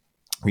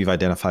 we've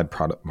identified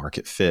product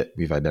market fit.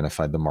 We've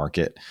identified the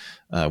market.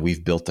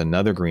 We've built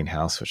another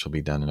greenhouse, which will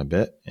be done in a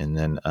bit. And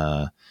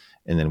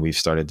then we've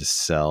started to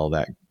sell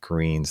that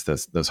greens,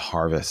 those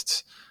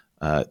harvests,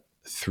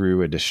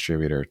 through a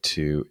distributor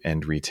to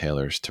end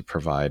retailers to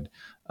provide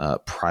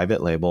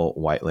private label,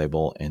 white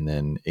label, and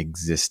then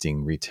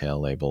existing retail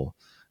label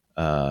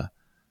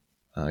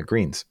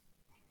greens.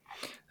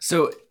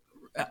 So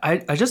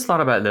I just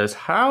thought about this.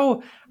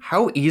 How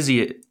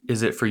easy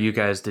is it for you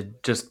guys to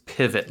just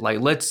pivot?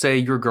 Like, let's say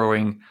you're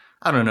growing,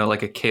 I don't know,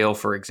 like a kale,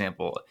 for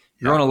example.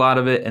 You're growing a lot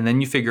of it, and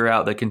then you figure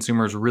out that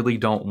consumers really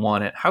don't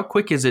want it. How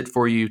quick is it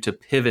for you to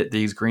pivot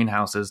these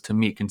greenhouses to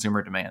meet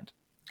consumer demand?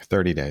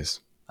 30 days.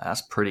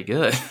 That's pretty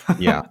good.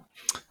 Yeah.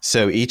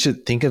 So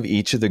think of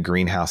each of the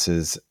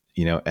greenhouses,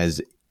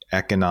 as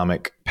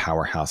economic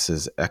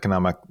powerhouses,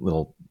 economic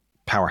little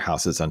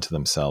powerhouses unto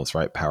themselves,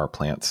 right? Power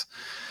plants.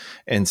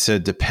 And so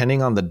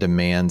depending on the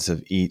demands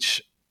of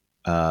each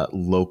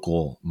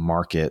local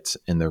market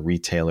and the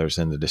retailers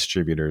and the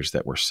distributors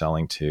that we're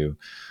selling to,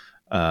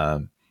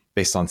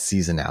 based on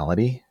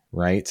seasonality,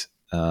 right?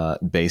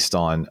 Based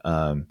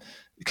on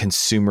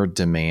consumer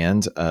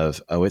demand of,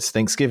 it's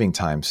Thanksgiving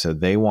time, so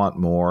they want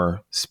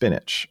more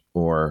spinach,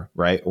 or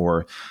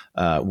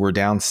we're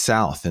down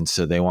south, and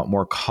so they want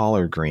more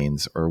collard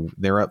greens, or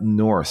they're up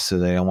north, so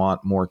they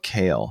want more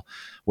kale.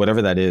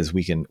 Whatever that is,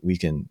 we can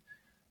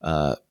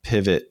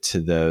pivot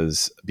to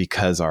those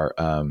because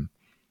our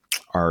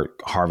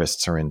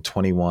harvests are in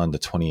 21 to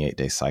 28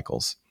 day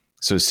cycles.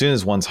 So as soon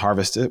as one's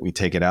harvested, we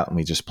take it out and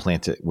we just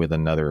plant it with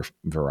another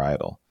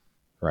varietal.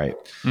 Right.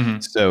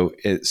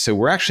 Mm-hmm. So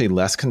we're actually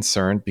less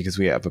concerned because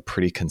we have a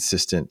pretty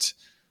consistent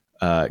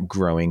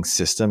growing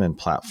system and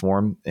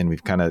platform. And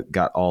we've kind of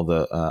got all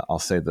the, I'll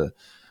say the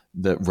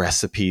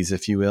recipes,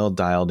 if you will,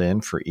 dialed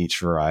in for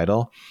each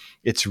varietal.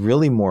 It's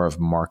really more of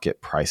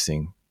market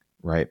pricing,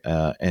 right?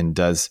 And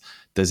does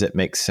it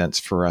make sense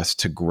for us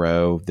to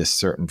grow this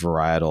certain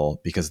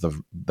varietal because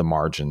the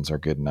margins are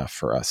good enough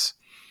for us?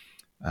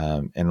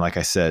 And like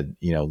I said,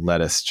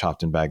 lettuce,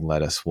 chopped and bagged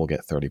lettuce, we'll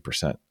get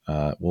 30%.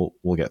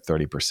 We'll get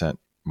 30%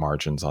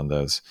 margins on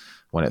those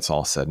when it's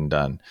all said and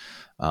done.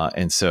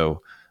 And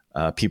so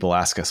people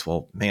ask us,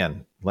 well,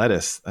 man,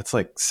 lettuce, that's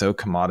like so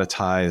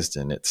commoditized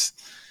and it's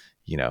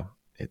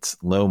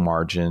low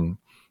margin.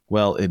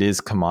 Well, it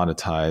is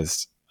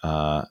commoditized,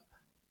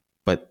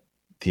 but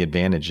the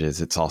advantage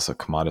is it's also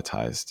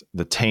commoditized.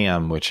 The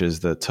TAM, which is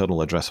the total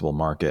addressable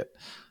market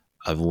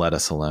of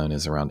lettuce alone,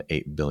 is around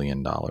 $8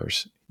 billion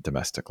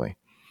domestically.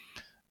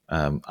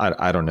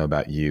 I don't know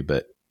about you,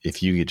 but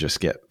if you could just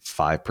get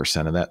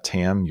 5% of that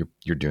TAM,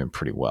 you're doing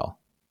pretty well,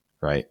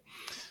 right?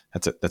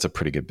 That's a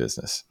pretty good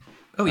business.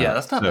 Oh yeah,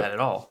 that's not bad at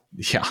all.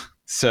 Yeah.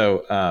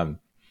 So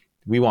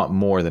we want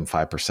more than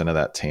 5% of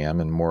that TAM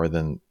and more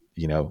than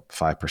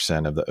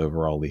 5% of the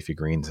overall leafy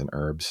greens and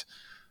herbs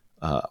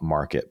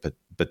market,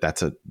 but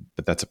that's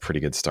a pretty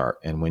good start.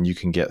 And when you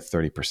can get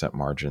 30%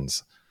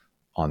 margins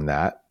on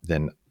that,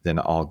 then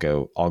I'll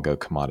go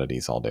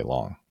commodities all day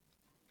long,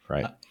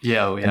 right?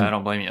 I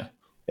don't blame you.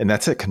 And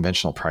that's at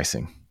conventional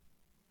pricing.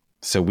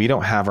 So we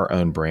don't have our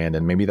own brand,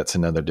 and maybe that's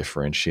another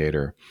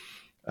differentiator.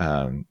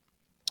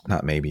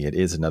 Not maybe, it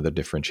is another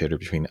differentiator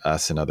between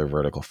us and other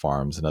vertical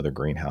farms and other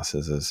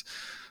greenhouses is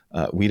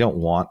we don't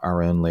want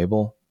our own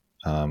label,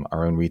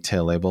 our own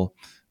retail label.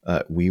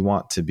 We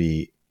want to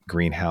be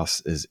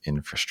greenhouse as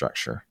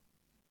infrastructure.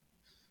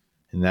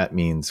 And that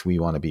means we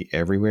want to be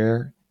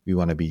everywhere. We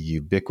want to be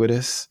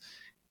ubiquitous,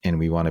 and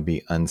we want to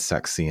be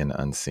unsexy and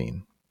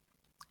unseen,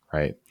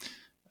 right?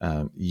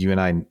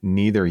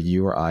 Neither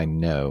you or I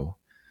know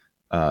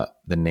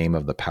the name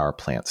of the power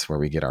plants where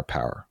we get our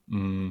power.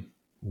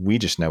 We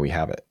just know we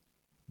have it.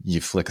 You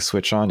flick a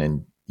switch on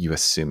and you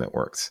assume it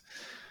works.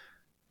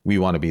 We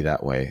want to be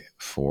that way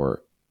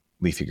for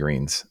leafy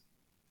greens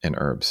and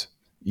herbs.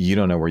 You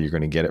don't know where you're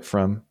going to get it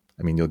from.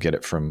 I mean, you'll get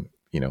it from,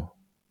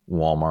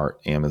 Walmart,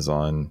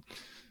 Amazon,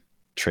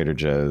 Trader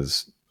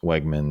Joe's,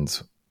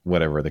 Wegmans,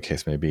 whatever the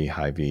case may be,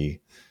 Hy-Vee,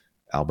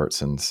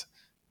 Albertsons.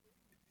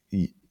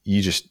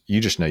 You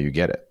just know you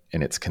get it,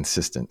 and it's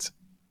consistent,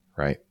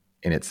 right?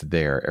 And it's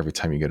there every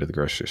time you go to the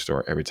grocery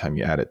store. Every time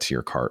you add it to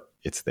your cart,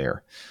 it's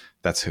there.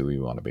 That's who we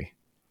want to be.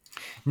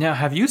 Now,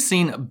 have you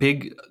seen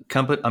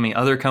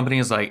other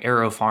companies like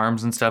Arrow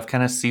Farms and stuff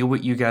kind of see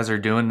what you guys are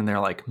doing, and they're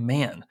like,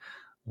 man,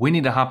 we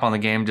need to hop on the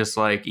game just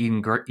like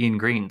Eden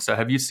Green. So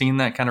have you seen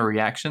that kind of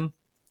reaction?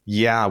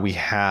 Yeah, we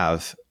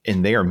have.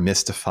 And they are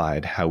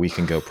mystified how we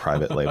can go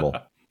private label.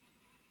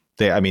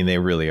 They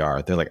really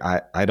are. They're like,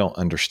 I don't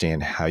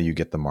understand how you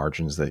get the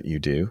margins that you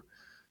do.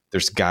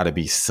 There's got to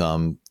be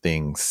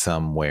something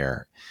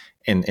somewhere.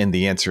 And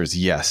the answer is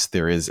yes,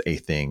 there is a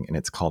thing, and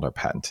it's called our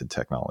patented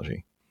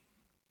technology,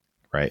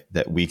 right?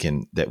 That we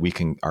can,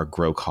 our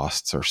grow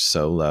costs are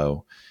so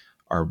low,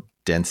 our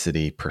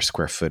density per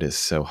square foot is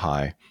so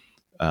high,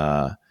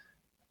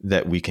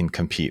 that we can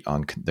compete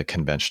on the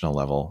conventional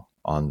level,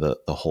 on the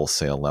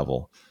wholesale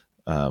level,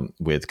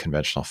 with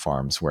conventional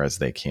farms, whereas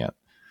they can't.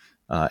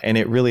 And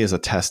it really is a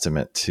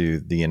testament to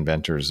the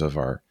inventors of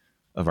our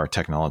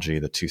technology,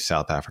 the two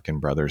South African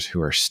brothers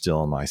who are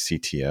still my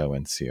CTO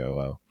and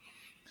COO.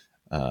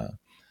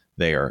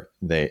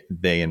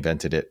 They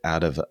invented it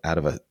out of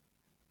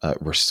a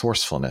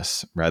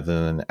resourcefulness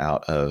rather than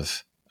out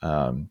of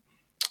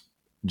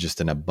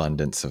just an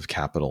abundance of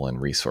capital and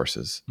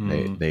resources.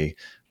 They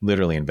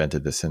literally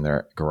invented this in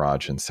their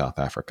garage in South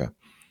Africa.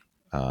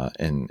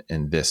 And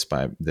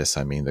by this,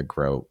 I mean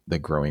the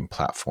growing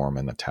platform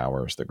and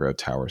the grow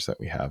towers that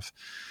we have.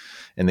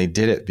 And they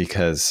did it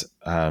because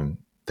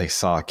they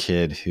saw a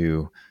kid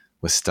who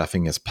was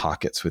stuffing his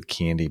pockets with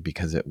candy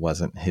because it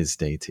wasn't his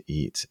day to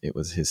eat. It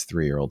was his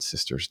 3-year-old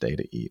sister's day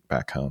to eat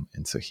back home.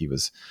 And so he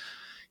was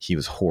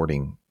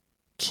hoarding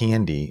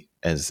candy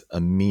as a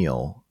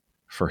meal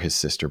for his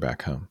sister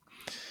back home.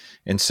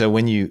 And so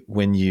when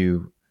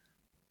you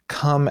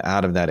come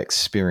out of that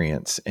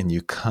experience and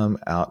you come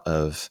out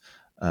of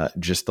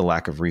just the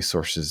lack of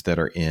resources that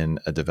are in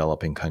a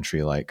developing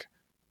country like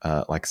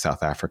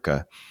South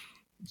Africa,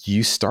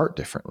 you start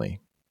differently,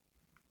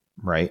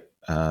 right?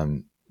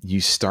 You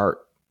start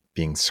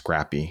being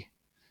scrappy.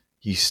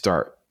 You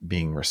start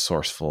being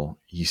resourceful.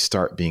 You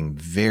start being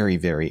very,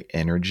 very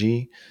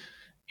energy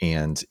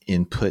and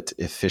input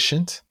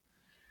efficient.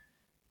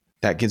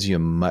 That gives you a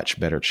much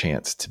better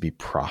chance to be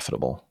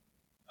profitable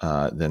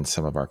than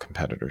some of our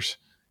competitors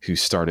who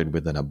started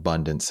with an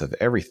abundance of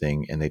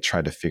everything and they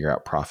tried to figure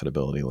out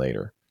profitability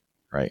later,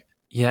 right?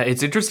 Yeah,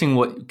 it's interesting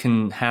what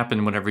can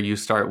happen whenever you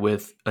start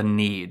with a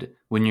need,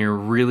 when you're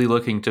really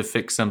looking to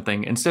fix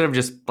something instead of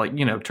just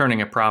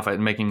turning a profit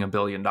and making $1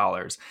 billion.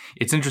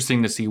 It's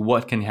interesting to see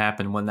what can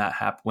happen when that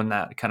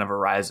kind of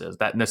arises,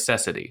 that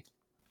necessity.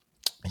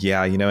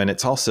 Yeah, and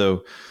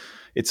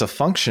it's a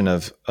function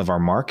of our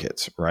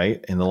markets,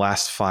 right? In the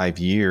last 5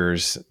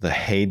 years, the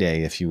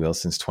heyday, if you will,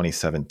 since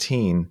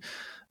 2017,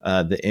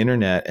 the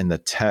internet and the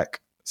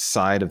tech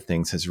side of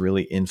things has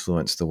really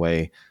influenced the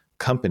way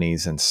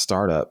companies and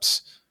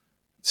startups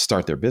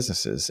start their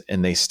businesses.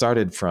 And they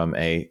started from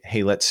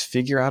hey, let's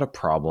figure out a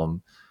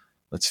problem.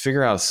 Let's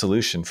figure out a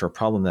solution for a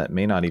problem that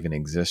may not even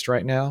exist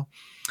right now.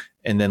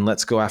 And then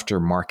let's go after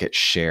market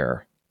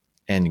share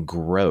and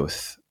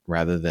growth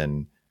rather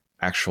than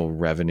actual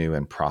revenue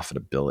and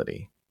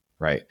profitability,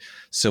 right?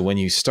 So when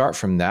you start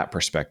from that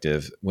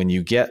perspective, when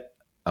you get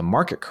a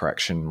market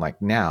correction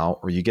like now,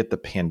 or you get the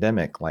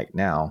pandemic like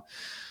now,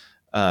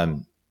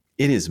 it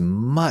is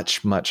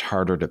much, much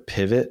harder to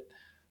pivot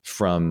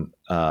from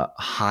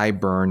high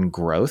burn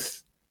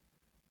growth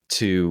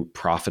to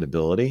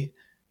profitability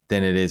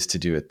than it is to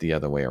do it the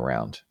other way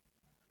around,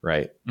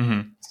 right?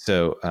 Mm-hmm.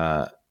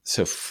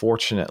 So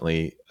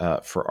fortunately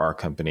for our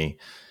company,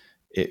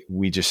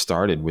 we just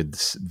started with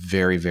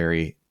very,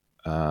 very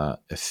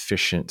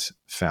efficient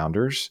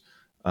founders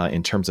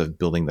in terms of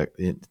building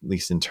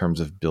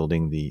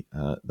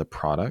the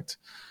product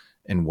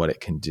and what it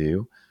can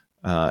do.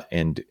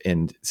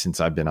 And since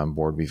I've been on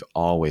board, we've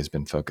always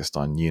been focused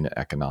on unit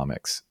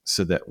economics,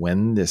 so that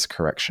when this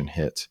correction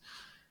hit,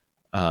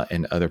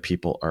 and other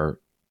people are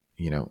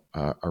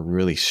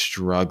really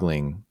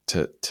struggling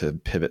to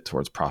pivot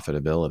towards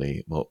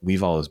profitability, well,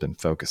 we've always been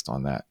focused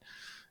on that,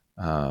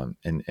 and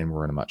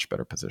we're in a much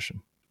better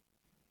position.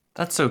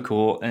 That's so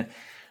cool. And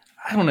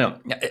I don't know.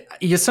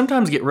 You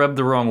sometimes get rubbed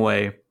the wrong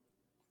way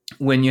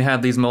when you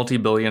have these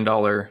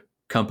multi-billion-dollar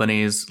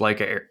companies,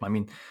 like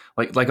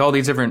all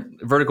these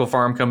different vertical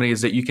farm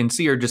companies that you can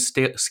see are just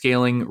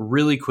scaling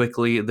really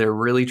quickly. They're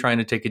really trying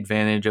to take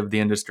advantage of the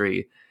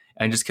industry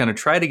and just kind of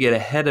try to get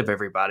ahead of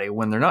everybody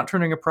when they're not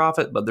turning a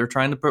profit, but they're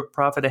trying to put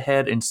profit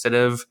ahead instead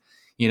of,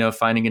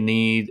 finding a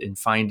need and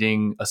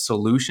finding a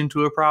solution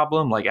to a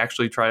problem, like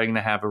actually trying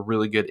to have a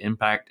really good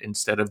impact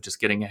instead of just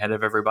getting ahead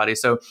of everybody.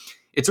 So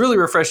it's really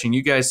refreshing.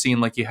 You guys seem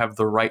like you have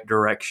the right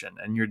direction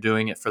and you're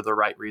doing it for the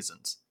right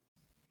reasons.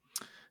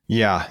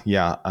 Yeah.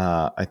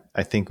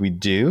 I think we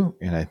do.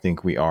 And I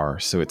think we are.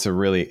 So it's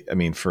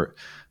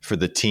for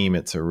the team,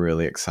 it's a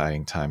really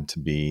exciting time to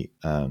be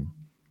a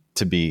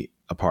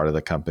part of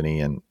the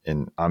company. And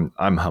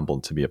I'm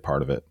humbled to be a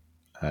part of it.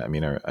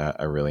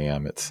 I really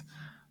am.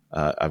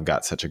 I've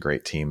got such a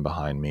great team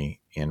behind me,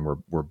 and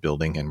we're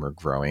building and we're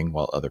growing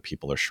while other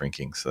people are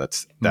shrinking. So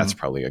that's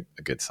probably a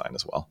good sign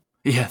as well.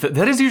 Yeah,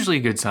 that is usually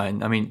a good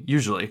sign.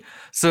 Usually.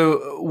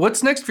 So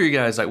what's next for you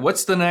guys? Like,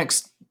 what's the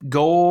next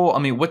goal?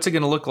 What's it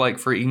going to look like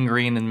for Eaton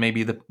Green in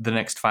maybe the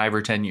next 5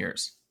 or 10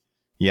 years?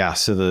 Yeah.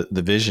 So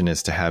the vision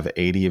is to have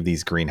 80 of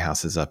these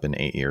greenhouses up in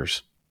 8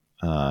 years.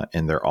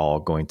 And they're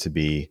all going to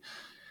be,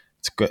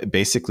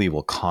 basically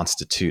will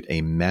constitute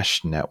a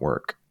mesh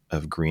network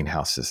of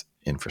greenhouses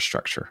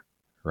infrastructure,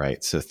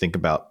 right? So think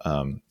about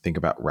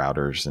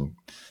routers and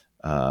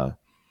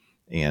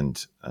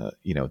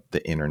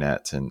the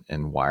internet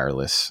and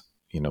wireless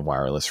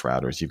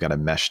routers. You've got a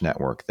mesh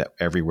network that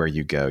everywhere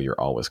you go, you're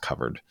always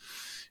covered.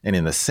 And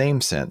in the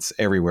same sense,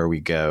 everywhere we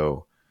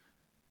go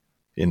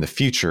in the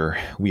future,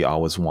 we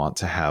always want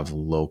to have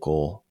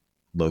locally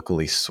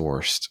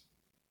sourced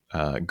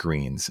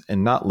greens,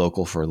 and not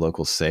local for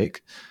local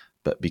sake,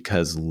 but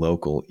because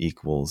local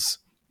equals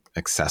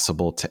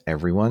accessible to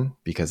everyone,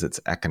 because it's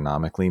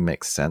economically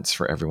makes sense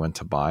for everyone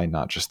to buy,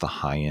 not just the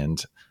high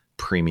end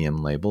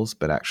premium labels,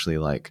 but actually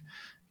like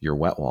your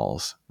wet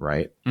walls,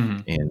 right? Mm-hmm.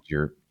 And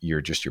your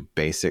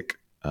basic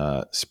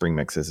spring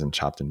mixes and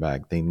chopped and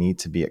bag. They need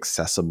to be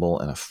accessible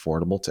and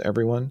affordable to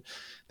everyone.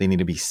 They need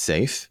to be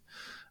safe.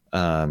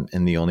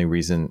 And the only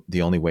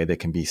way they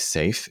can be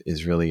safe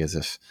is really as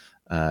if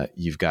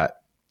you've got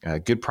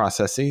good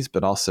processes,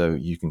 but also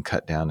you can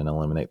cut down and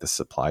eliminate the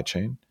supply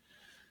chain,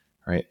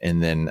 right?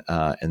 And then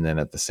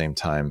at the same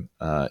time,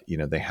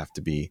 they have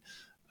to be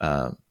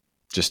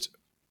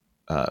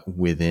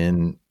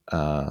within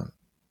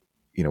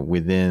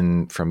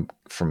from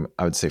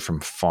I would say from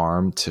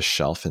farm to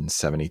shelf in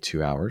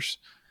 72 hours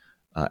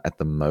at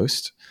the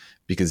most,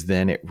 because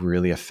then it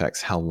really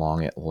affects how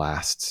long it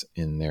lasts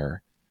in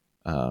their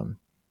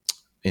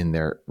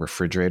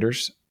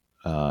refrigerators.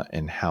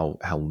 And how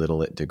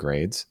little it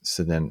degrades.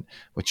 So then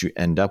what you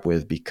end up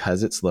with,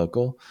 because it's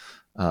local,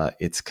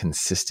 it's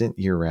consistent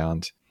year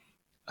round,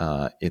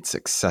 it's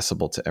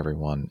accessible to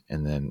everyone,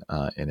 and then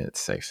and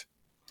it's safe.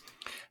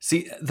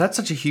 See, that's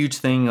such a huge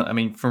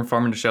thing. From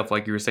farm to shelf,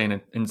 like you were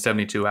saying, in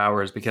 72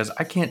 hours, because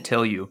I can't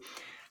tell you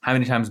how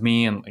many times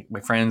me and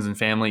my friends and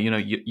family,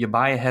 you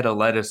buy a head of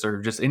lettuce or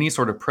just any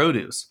sort of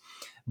produce,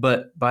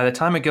 but by the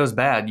time it goes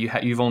bad,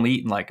 you've only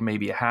eaten like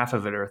maybe a half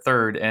of it or a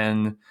third,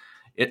 and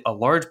a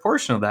large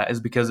portion of that is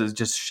because it's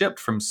just shipped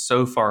from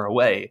so far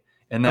away.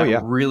 And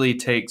that really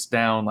takes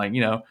down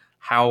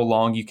how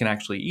long you can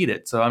actually eat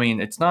it. So,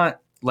 it's not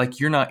like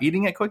you're not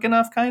eating it quick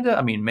enough, kind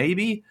of.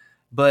 Maybe,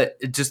 but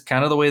it's just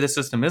kind of the way the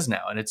system is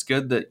now. And it's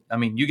good that,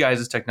 you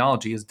guys'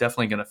 technology is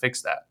definitely going to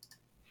fix that.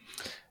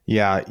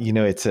 Yeah.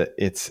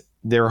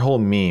 There are whole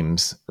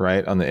memes,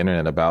 right, on the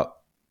internet about,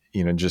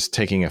 just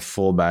taking a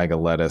full bag of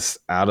lettuce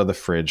out of the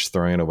fridge,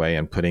 throwing it away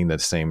and putting the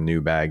same new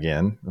bag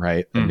in,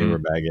 right? A newer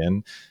bag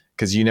in.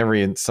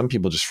 Because some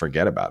people just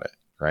forget about it,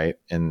 right?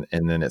 And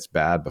then it's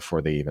bad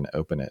before they even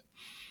open it.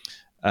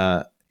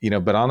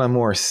 But on a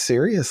more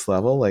serious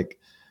level,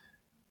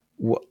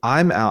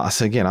 I'm out.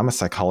 So again, I'm a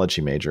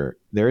psychology major.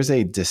 There's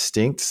a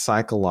distinct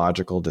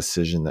psychological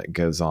decision that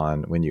goes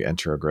on when you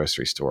enter a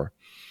grocery store.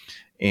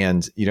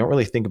 And you don't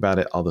really think about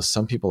it, although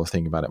some people are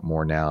thinking about it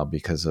more now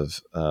because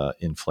of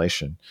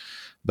inflation.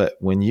 But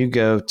when you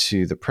go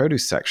to the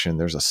produce section,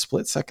 there's a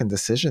split-second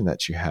decision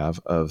that you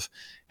have of,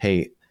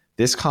 hey,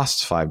 this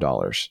costs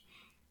 $5.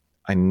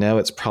 I know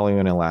it's probably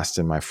going to last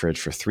in my fridge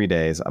for 3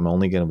 days. I'm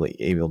only going to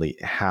be able to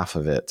eat half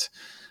of it.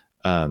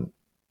 But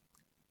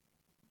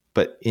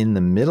in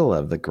the middle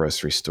of the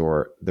grocery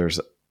store, there's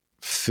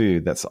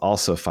food that's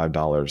also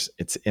 $5.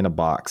 It's in a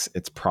box.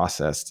 It's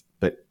processed,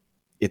 but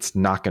it's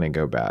not going to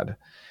go bad.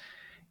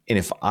 And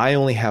if I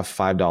only have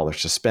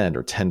 $5 to spend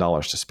or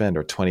 $10 to spend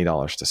or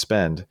 $20 to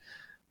spend,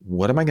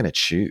 what am I going to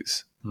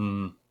choose?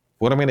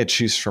 What am I going to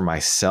choose for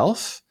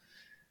myself?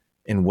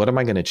 And what am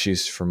I going to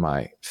choose for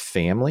my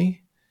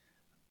family?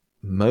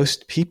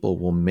 most people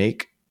will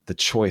make the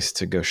choice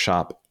to go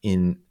shop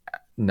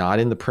not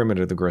in the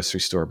perimeter of the grocery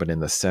store, but in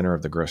the center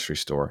of the grocery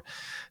store.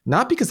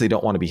 Not because they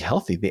don't want to be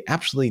healthy. They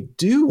absolutely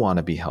do want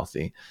to be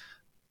healthy,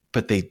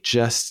 but they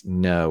just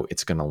know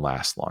it's going to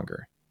last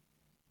longer,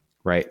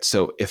 right?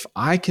 So if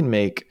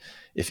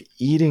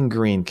Eating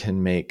Green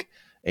can make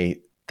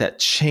that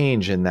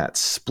change in that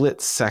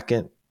split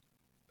second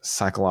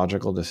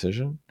psychological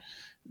decision,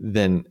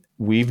 then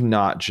we've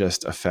not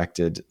just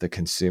affected the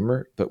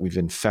consumer, but we've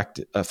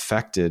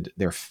affected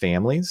their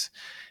families,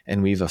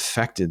 and we've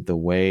affected the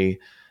way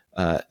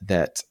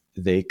that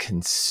they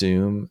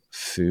consume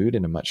food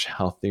in a much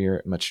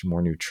healthier, much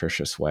more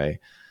nutritious way.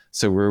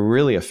 So we're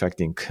really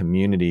affecting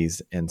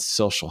communities and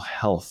social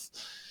health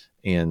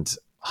and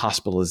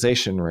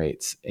hospitalization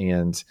rates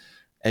and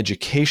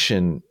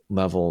education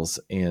levels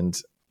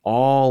and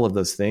all of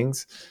those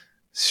things,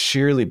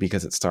 sheerly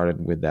because it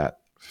started with that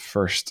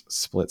first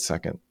split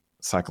second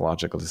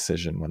psychological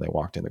decision when they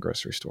walked in the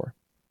grocery store.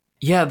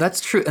 Yeah,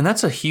 that's true. And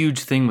that's a huge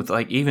thing with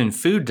like even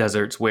food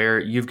deserts, where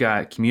you've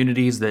got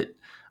communities that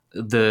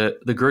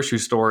the grocery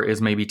store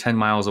is maybe 10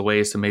 miles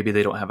away. So maybe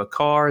they don't have a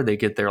car. They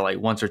get there like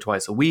once or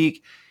twice a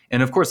week.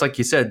 And of course, like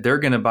you said, they're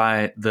going to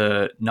buy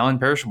the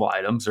non-perishable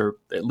items, or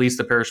at least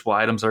the perishable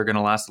items are going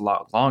to last a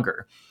lot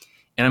longer.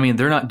 And I mean,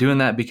 they're not doing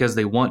that because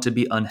they want to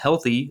be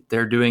unhealthy.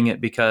 They're doing it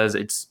because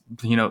it's,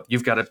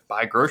 you've got to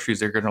buy groceries.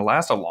 They're going to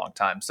last a long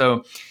time.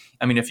 So,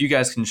 I mean, if you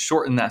guys can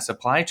shorten that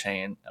supply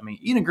chain, I mean,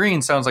 Eating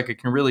Green sounds like it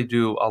can really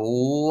do a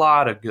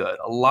lot of good,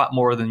 a lot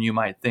more than you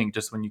might think,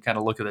 just when you kind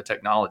of look at the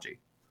technology.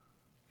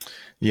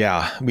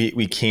 Yeah,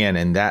 we can.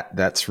 And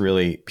that's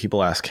really,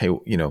 people ask, hey,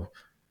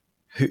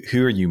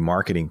 who are you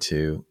marketing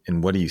to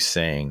and what are you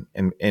saying?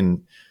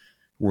 And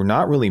we're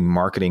not really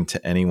marketing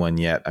to anyone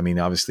yet. I mean,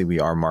 obviously we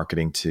are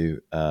marketing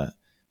to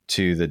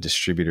the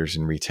distributors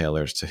and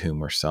retailers to whom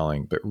we're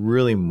selling, but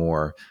really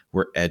more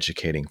we're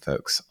educating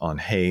folks on,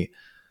 hey,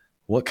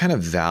 what kind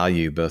of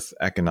value, both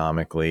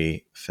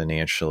economically,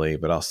 financially,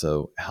 but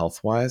also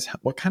health-wise,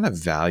 what kind of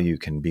value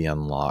can be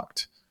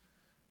unlocked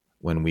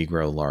when we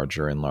grow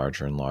larger and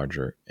larger and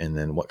larger? And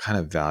then what kind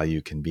of value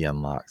can be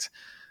unlocked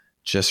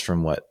just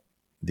from what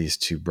these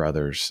two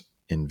brothers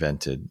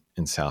invented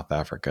in South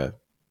Africa,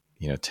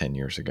 10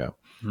 years ago.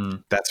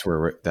 That's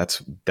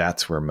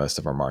where most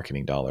of our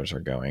marketing dollars are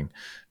going,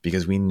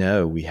 because we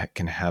know we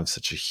can have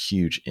such a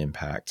huge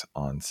impact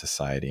on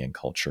society and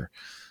culture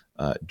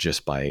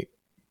just by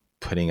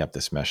putting up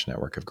this mesh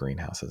network of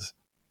greenhouses.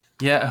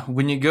 Yeah,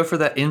 when you go for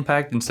that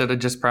impact instead of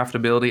just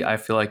profitability, I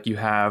feel like you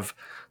have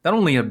not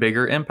only a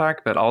bigger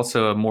impact, but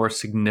also a more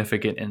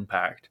significant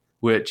impact,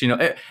 which,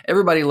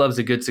 everybody loves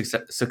a good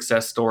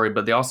success story,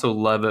 but they also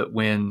love it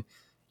when,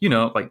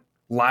 like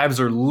lives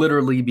are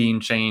literally being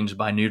changed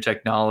by new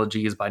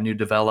technologies, by new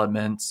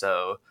developments.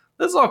 So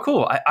this is all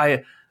cool.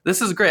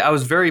 This is great. I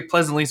was very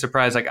pleasantly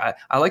surprised. Like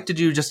I like to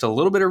do just a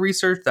little bit of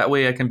research. That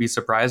way I can be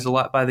surprised a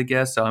lot by the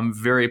guests. So I'm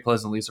very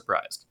pleasantly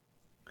surprised.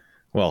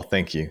 Well,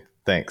 thank you.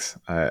 Thanks.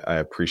 I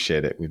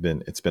appreciate it.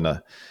 It's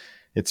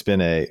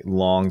been a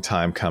long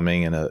time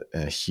coming and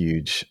a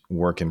huge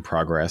work in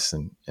progress,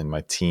 and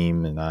my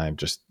team and I have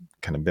just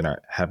kind of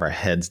have our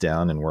heads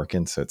down and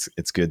working. So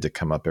it's good to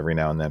come up every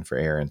now and then for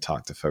air and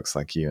talk to folks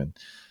like you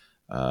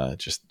and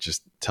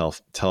just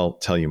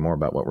tell you more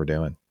about what we're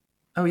doing.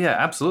 Oh yeah,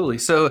 absolutely.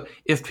 So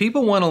if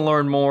people want to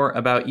learn more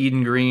about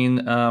Eating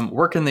Green,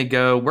 where can they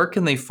go? Where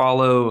can they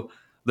follow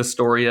the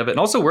story of it? And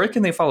also, where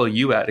can they follow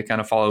you at to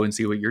kind of follow and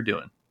see what you're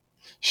doing?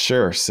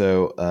 Sure.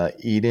 So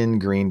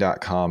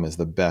EdenGreen.com is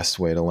the best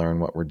way to learn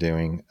what we're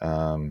doing.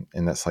 And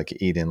that's like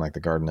Eden, like the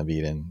Garden of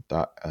Eden,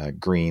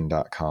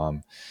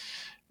 green.com.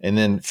 And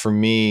then for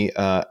me,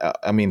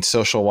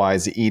 social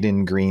wise,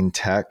 Eden Green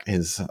Tech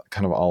is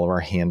kind of all of our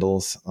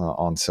handles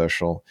on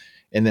social.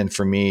 And then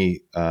for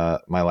me,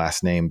 my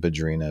last name,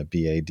 Badrina,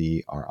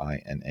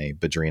 Badrina,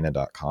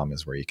 Badrina.com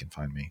is where you can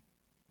find me.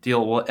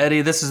 Deal. Well,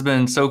 Eddie, this has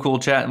been so cool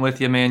chatting with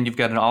you, man. You've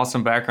got an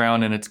awesome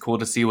background, and it's cool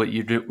to see what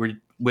you do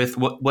with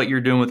what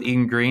you're doing with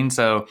Eating Green.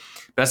 So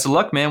best of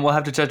luck, man. We'll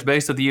have to touch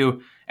base with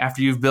you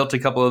after you've built a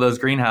couple of those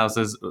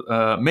greenhouses,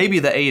 maybe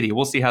the 80.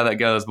 We'll see how that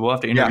goes, but we'll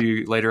have to interview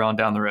you later on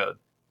down the road.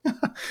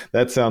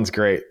 That sounds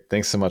great.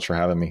 Thanks so much for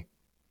having me.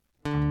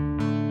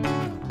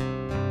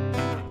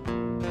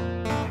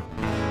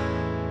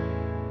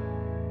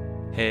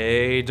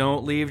 Hey,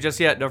 don't leave just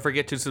yet. Don't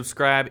forget to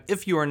subscribe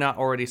if you are not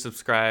already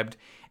subscribed.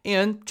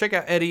 And check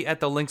out Eddie at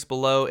the links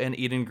below and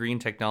Eden Green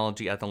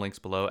Technology at the links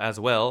below, as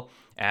well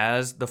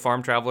as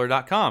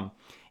thefarmtraveler.com.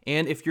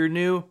 And if you're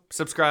new,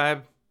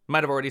 subscribe.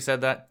 Might have already said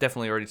that.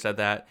 Definitely already said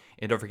that.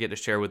 And don't forget to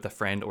share with a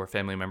friend or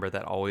family member.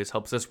 That always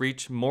helps us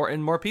reach more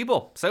and more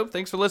people. So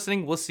thanks for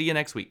listening. We'll see you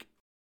next week.